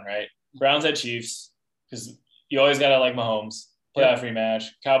or fun, right? Browns at Chiefs, because you always gotta like Mahomes. Playoff rematch.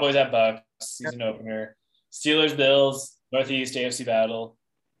 Cowboys at Bucks, season opener. Steelers, Bills, Northeast AFC battle.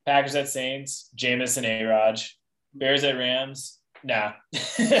 Packers at Saints, Jameis and A-Raj. Bears at Rams. Nah.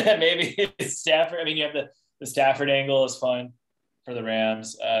 Maybe Stafford. I mean, you have the Stafford angle is fun for the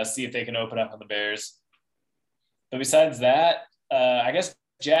Rams. See if they can open up on the Bears. But besides that, I guess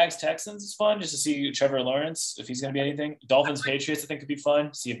Jags Texans is fun just to see Trevor Lawrence, if he's going to be anything. Dolphins Patriots, I think, could be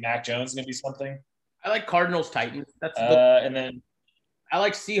fun. See if Mac Jones is going to be something. I like Cardinals Titans. And then I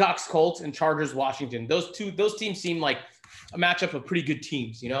like Seahawks Colts and Chargers Washington. Those teams seem like a matchup of pretty good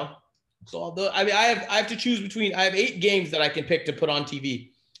teams, you know. So I mean, I have to choose between. I have 8 games that I can pick to put on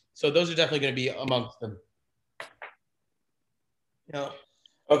TV. So those are definitely going to be amongst them. Yeah.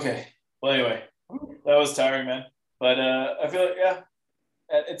 Okay. Well, anyway, that was tiring, man. But I feel like, yeah,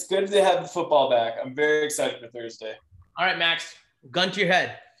 it's good to have the football back. I'm very excited for Thursday. All right, Max, gun to your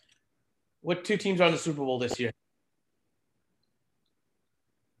head. What 2 teams are in the Super Bowl this year?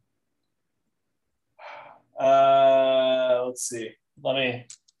 Let's see.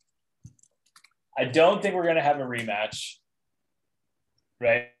 I don't think we're going to have a rematch,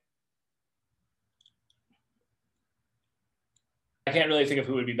 right? I can't really think of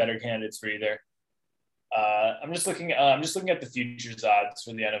who would be better candidates for either. I'm just looking at the futures odds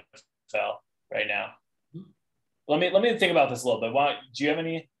for the NFL right now. Let me think about this a little bit. Do you have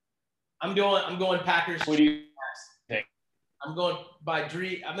any? I'm going Packers. What do you think? I'm going by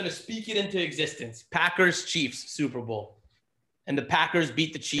Dree. I'm going to speak it into existence. Packers Chiefs Super Bowl. And the Packers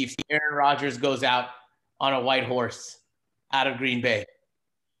beat the Chiefs. Aaron Rodgers goes out on a white horse out of Green Bay.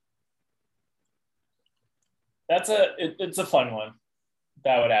 It's a fun one.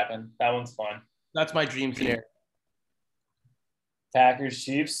 That would happen. That one's fun. That's my dream scenario. Packers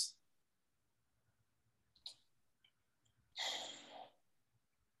Chiefs.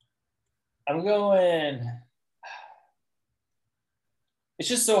 I'm going. It's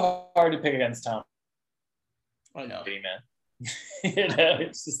just so hard to pick against Tom. I know, man.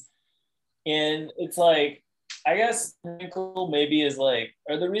 It's just, and it's like, I guess maybe is like,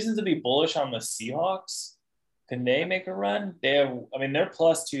 are there reasons to be bullish on the Seahawks? Can they make a run? They're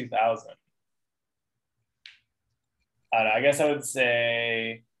plus 2,000. I don't know. I guess I would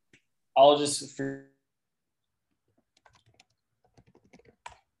say I'll just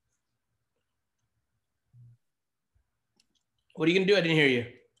What are you gonna do? I didn't hear you.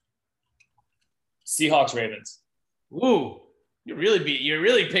 Seahawks Ravens. Ooh, you're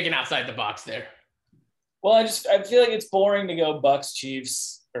really picking outside the box there. Well, I feel like it's boring to go Bucks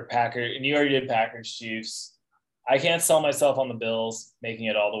Chiefs or Packers, and you already did Packers Chiefs. I can't sell myself on the Bills making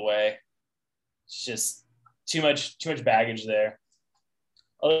it all the way. It's just too much baggage there.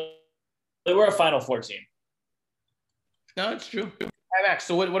 We're a Final Four team. No, it's true. All right, Max.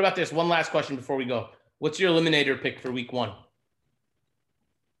 So what about this? One last question before we go. What's your eliminator pick for week 1?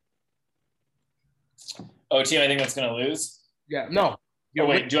 Oh, team I think that's going to lose? Yeah. No. Oh,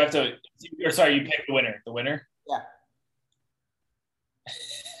 wait, do I have to – or sorry, you pick the winner. The winner? Yeah.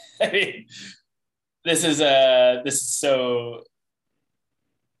 I mean, this is so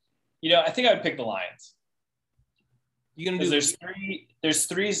 – I think I would pick the Lions. You gonna do? There's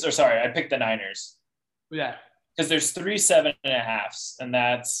three. Or sorry, I picked the Niners. Yeah. Because there's 3 7.5s, and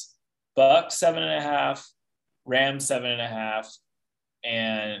that's Bucks 7.5, Rams 7.5,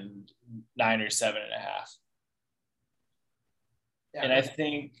 and Niners 7.5. Yeah, and I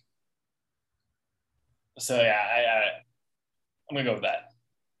think so. Yeah, I'm gonna go with that.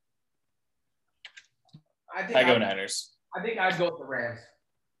 I I go Niners. I think I'd go with the Rams.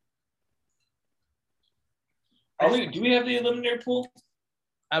 Do we have the eliminator pool?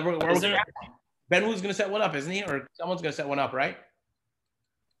 Ben Wu's gonna set one up, isn't he? Or someone's gonna set one up, right?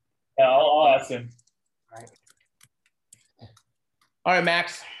 Yeah, I'll ask him. All right,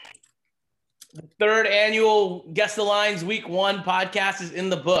 Max. The third annual Guess the Lines Week 1 podcast is in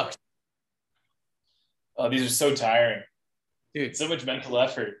the books. Oh, these are so tiring, dude. So much mental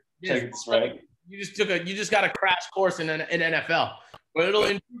effort. Take this right. You just got a crash course in NFL, but it'll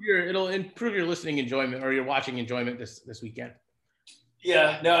improve your listening enjoyment or your watching enjoyment this weekend.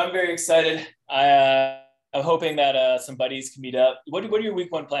 Yeah, no, I'm very excited. I'm hoping that some buddies can meet up. What are your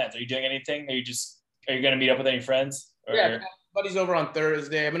week 1 plans? Are you doing anything? Are you going to meet up with any friends? Or? Yeah, buddies over on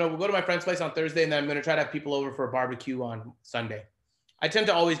Thursday. I'm going to go to my friend's place on Thursday, and then I'm going to try to have people over for a barbecue on Sunday. I tend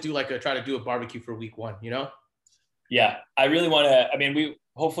to always do try to do a barbecue for week 1, you know? Yeah, I really want to. I mean,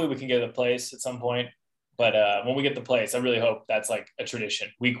 hopefully we can get a place at some point, but when we get the place, I really hope that's like a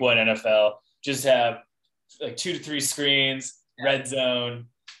tradition. Week 1 NFL, just have like 2 to 3 screens, red zone,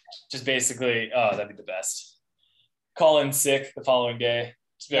 just basically, that'd be the best. Call in sick the following day.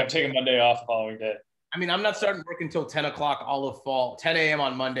 I'm taking Monday off the following day. I mean, I'm not starting work until 10 o'clock all of fall, 10 a.m.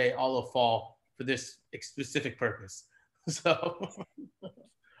 on Monday, all of fall for this specific purpose. So,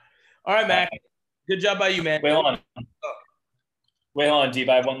 all right, Mac. Good job by you, man. Wait, hold on, Deep.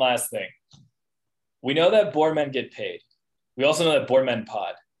 I have one last thing. We know that board men get paid. We also know that board men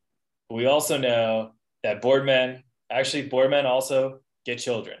pod. But we also know that board men also get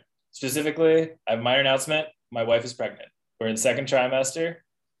children. Specifically, I have a minor announcement. My wife is pregnant. We're in 2nd trimester.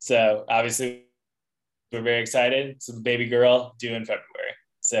 So obviously we're very excited. It's a baby girl due in February.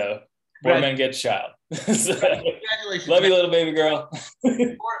 So board men get a child. So, congratulations. Love you, little baby girl.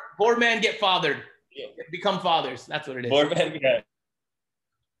 Board men get fathered. Become fathers. That's what it is. Board men get.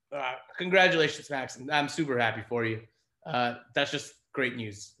 Congratulations, Max. I'm super happy for you. That's just great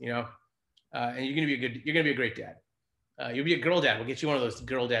news, you know. And you're gonna be a great dad. You'll be a girl dad. We'll get you one of those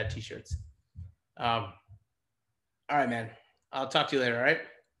girl dad t-shirts. All right, man. I'll talk to you later. All right.